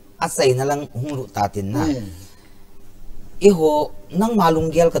min a sei na lang hung lu ta tin na I ho nang ma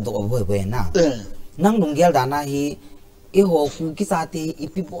lunggel ka do boy na nang lunggel da na hi I ho ku ki sa ti I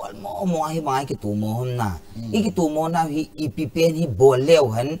pi bol mo hi mai ki tu mo hom na I ki tu mo na hi I pi pen hi bol leo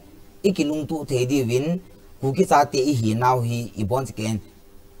han I ki lung tu the di win ku ki sa ti I hi naw hi I bon sken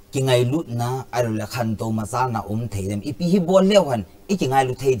ki ngai lut na aru la khan to ma sa na the dem I pi hi bol leo han I ki ngai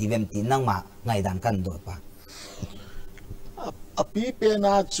lu the di vem ti nang ma ngai dan kan do pa a pi pe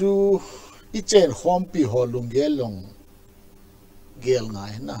na chu I chen hom pi ho lunggel long gel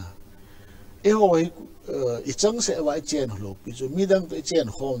ngai na e ho I chang se wa chen lo pi chu midang to chen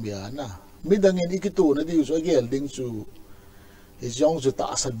hom ya na midang en ikitu na di so gel ding chu e jong chu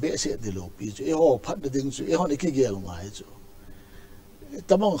ta san be se di lo pi chu e ho phat de ding chu e ho ki gel ngai chu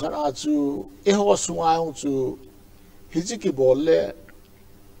tamong khara chu e ho sunga ong chu hiji ki bol le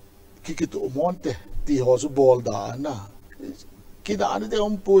ki tu monte ti ho chu bol da na ki da ne de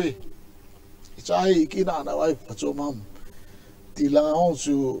om pui chai ki na na wai pacho mam ti lang ong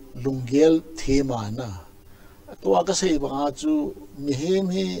chu lunggel thema na to ka sei ba chu mi hem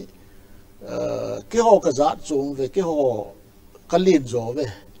hi ke ho ka za chung ve ke ho kalin zo ve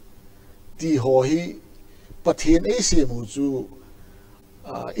ti ho hi pathin e se mu chu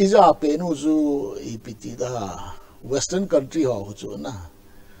iza pe nu chu ipiti da western country ho chu na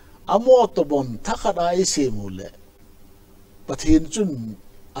amo to bon thakada e se mu le pathin chun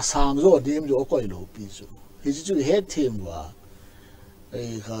asang zo dim zo koi lo pi chu hi chu he them wa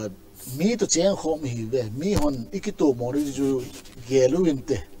e kha mi to chen khom hi ve mi hon ikito mo ri chu gelu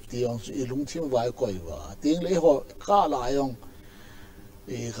inte ti ong i lung thim vai koi wa ting le ho ka la yong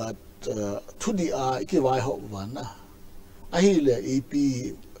e kha thu di a ki vai ho wa na a hi le ep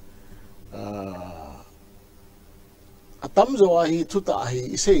atam zo a hi thu ta hi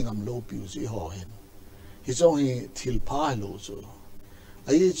sei ngam lo pi chi ho hen hi chong hi thil pha lo chu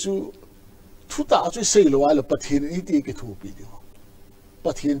ai chu thu ta chu sei lo wa lo pathin I ti ki thu pi dio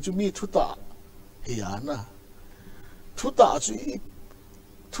pathin chu mi thu ta hi ya na thu ta chu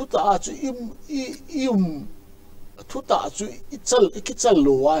im thu ta chu I chal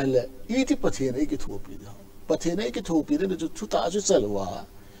lo wa le I ti pathin I ki thu pi dio ประเทศนี้ก็ถูกปีนั้นจะทุตาจุดเสลว่า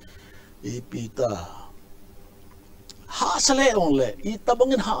อีปีตาหาสเลองเลยอีตาบังเ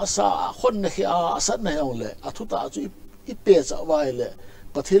งินหาสาคนในอาสันในองเลยอาทุตาจุอีเปียสไว้เลย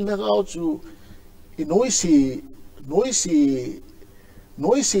ประเทศนั้นเอาจุอีน้อยสี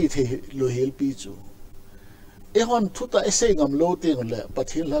ที่ลุยเฮลปีจูเอฮอนทุตาเอเซงามโลเตียงเลยประเ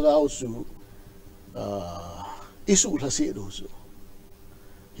ทศนั้นเอาจุอิสุทศิดูจู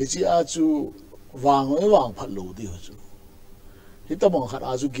ฮิจิอาจูวางไม่วางพัดโลดีจูฮิตาบังขัดอ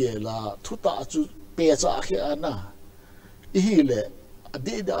าจูเกล่าทุตาจูเปียสอาเขียนะอีเล่อ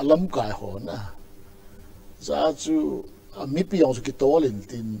ดีตอลัมกายหอนะจะจูมีปีองสุกิโตลิน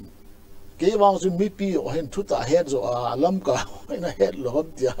ตินเกี่ยวกับจูมีปีโอเห็นทุตาเฮดจูอลัมกายเห็นเฮดหลบ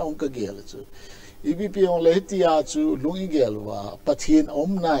เดียวองก็เกลจูอีมีปีองเลยที่อาจูลุงอีเกลว่าปะเทียนอ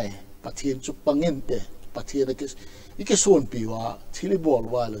มไนปะเทียนจูปังเงินเตปะเทียนก็อีกส่วนปีว่าที่ริบอล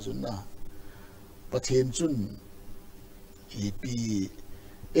ว่าละจุนนะปะเทียนจุนอีปี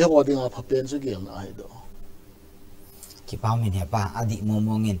วอดิงอาพับเป็นสุเกลนะไอ้ดอคิดเป้ามีเนี่ยป้าอดีตมอ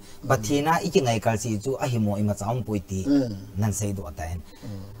งเงินปัจจุบันอีกไงกันสิจูอาหิโมอิมาจ้าปุยตีนั่นใส่ตัวแต่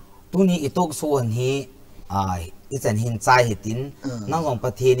ตัวนี้อีตกส่วนที่อีจันหินใจเหตินนั่งของปร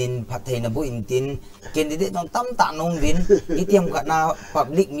ะเทศนินประเทศนบุอินตินเกณฑ์เด็ดต้องตั้มตานงวินอีเทียมกันนาพับ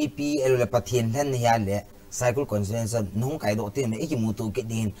ลิกมีปีเอลประเทศแทนเฮียเลยไซคุลคอนเซนซ์น้องไก่โดดเตียนอีกมูตูเก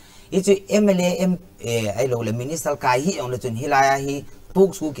ดินอีจูMLAไอ้โลเลมินิสต์ไก่ฮีองเลจุนฮิลายฮีทุก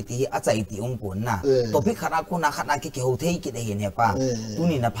สู้กิติอาศัยติองกุนนะตัวพิขารากุนาขนาดเกี่ยวเทกิดเห็นเนี่ยป้าตัว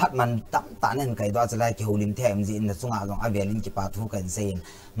นี้นะพัดมันตั้มตาเนี่ยไก่ตัวจะไล่เกี่ยวลิมแทมจีนนะส่งอาลงอาเวลินกิปาทุกันเซน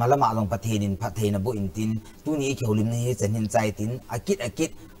มาละมาลงประเทศนินประเทศนบุอินตินตัวนี้เกี่ยวลิมนี่จะเห็นใจตินอากิด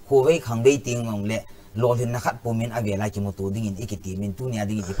คู่ไว้ขังไว้ติงลงเละโลหินนะครับปูมินอาเวลากิโมตูดิ่งอีกิติมินตัวนี้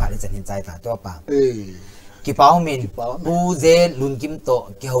ดิ่งกิปาจะเห็นใจตาตัวป้ากิปามินปูเจลุนกิมโต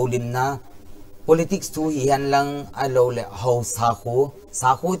เกี่ยวลิมนะpolitics tu hian lang alo le ho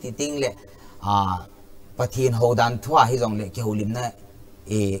sakhu ti ting le pathin ho dan thwa hi jong le ke holim na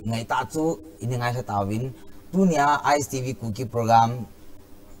ngai ta chu in ngai la tawin tunia ISTV Kuki program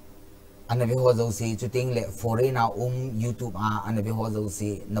anabi ho zo si chu ting le foreigner YouTube anabi ho zo si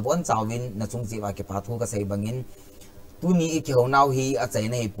na bon chawin na chung chi wa ke pa thu ka sei bangin tuni i ke ho nau hi a chai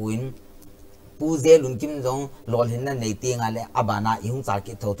nei puin puze lunkim jong lol hin na nei tinga le abana ihung cha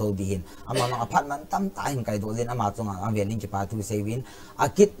ki tho dihin ama no apartment tam ta hin kai do len ama chunga avelin ki pa thu sevin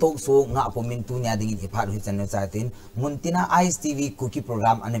akit tok so nga pomin tu nya ding i phat hu channel cha tin muntina ISTV Kuki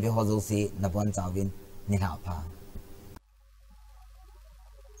program ane be ho zo si na bon chawin ni ha pha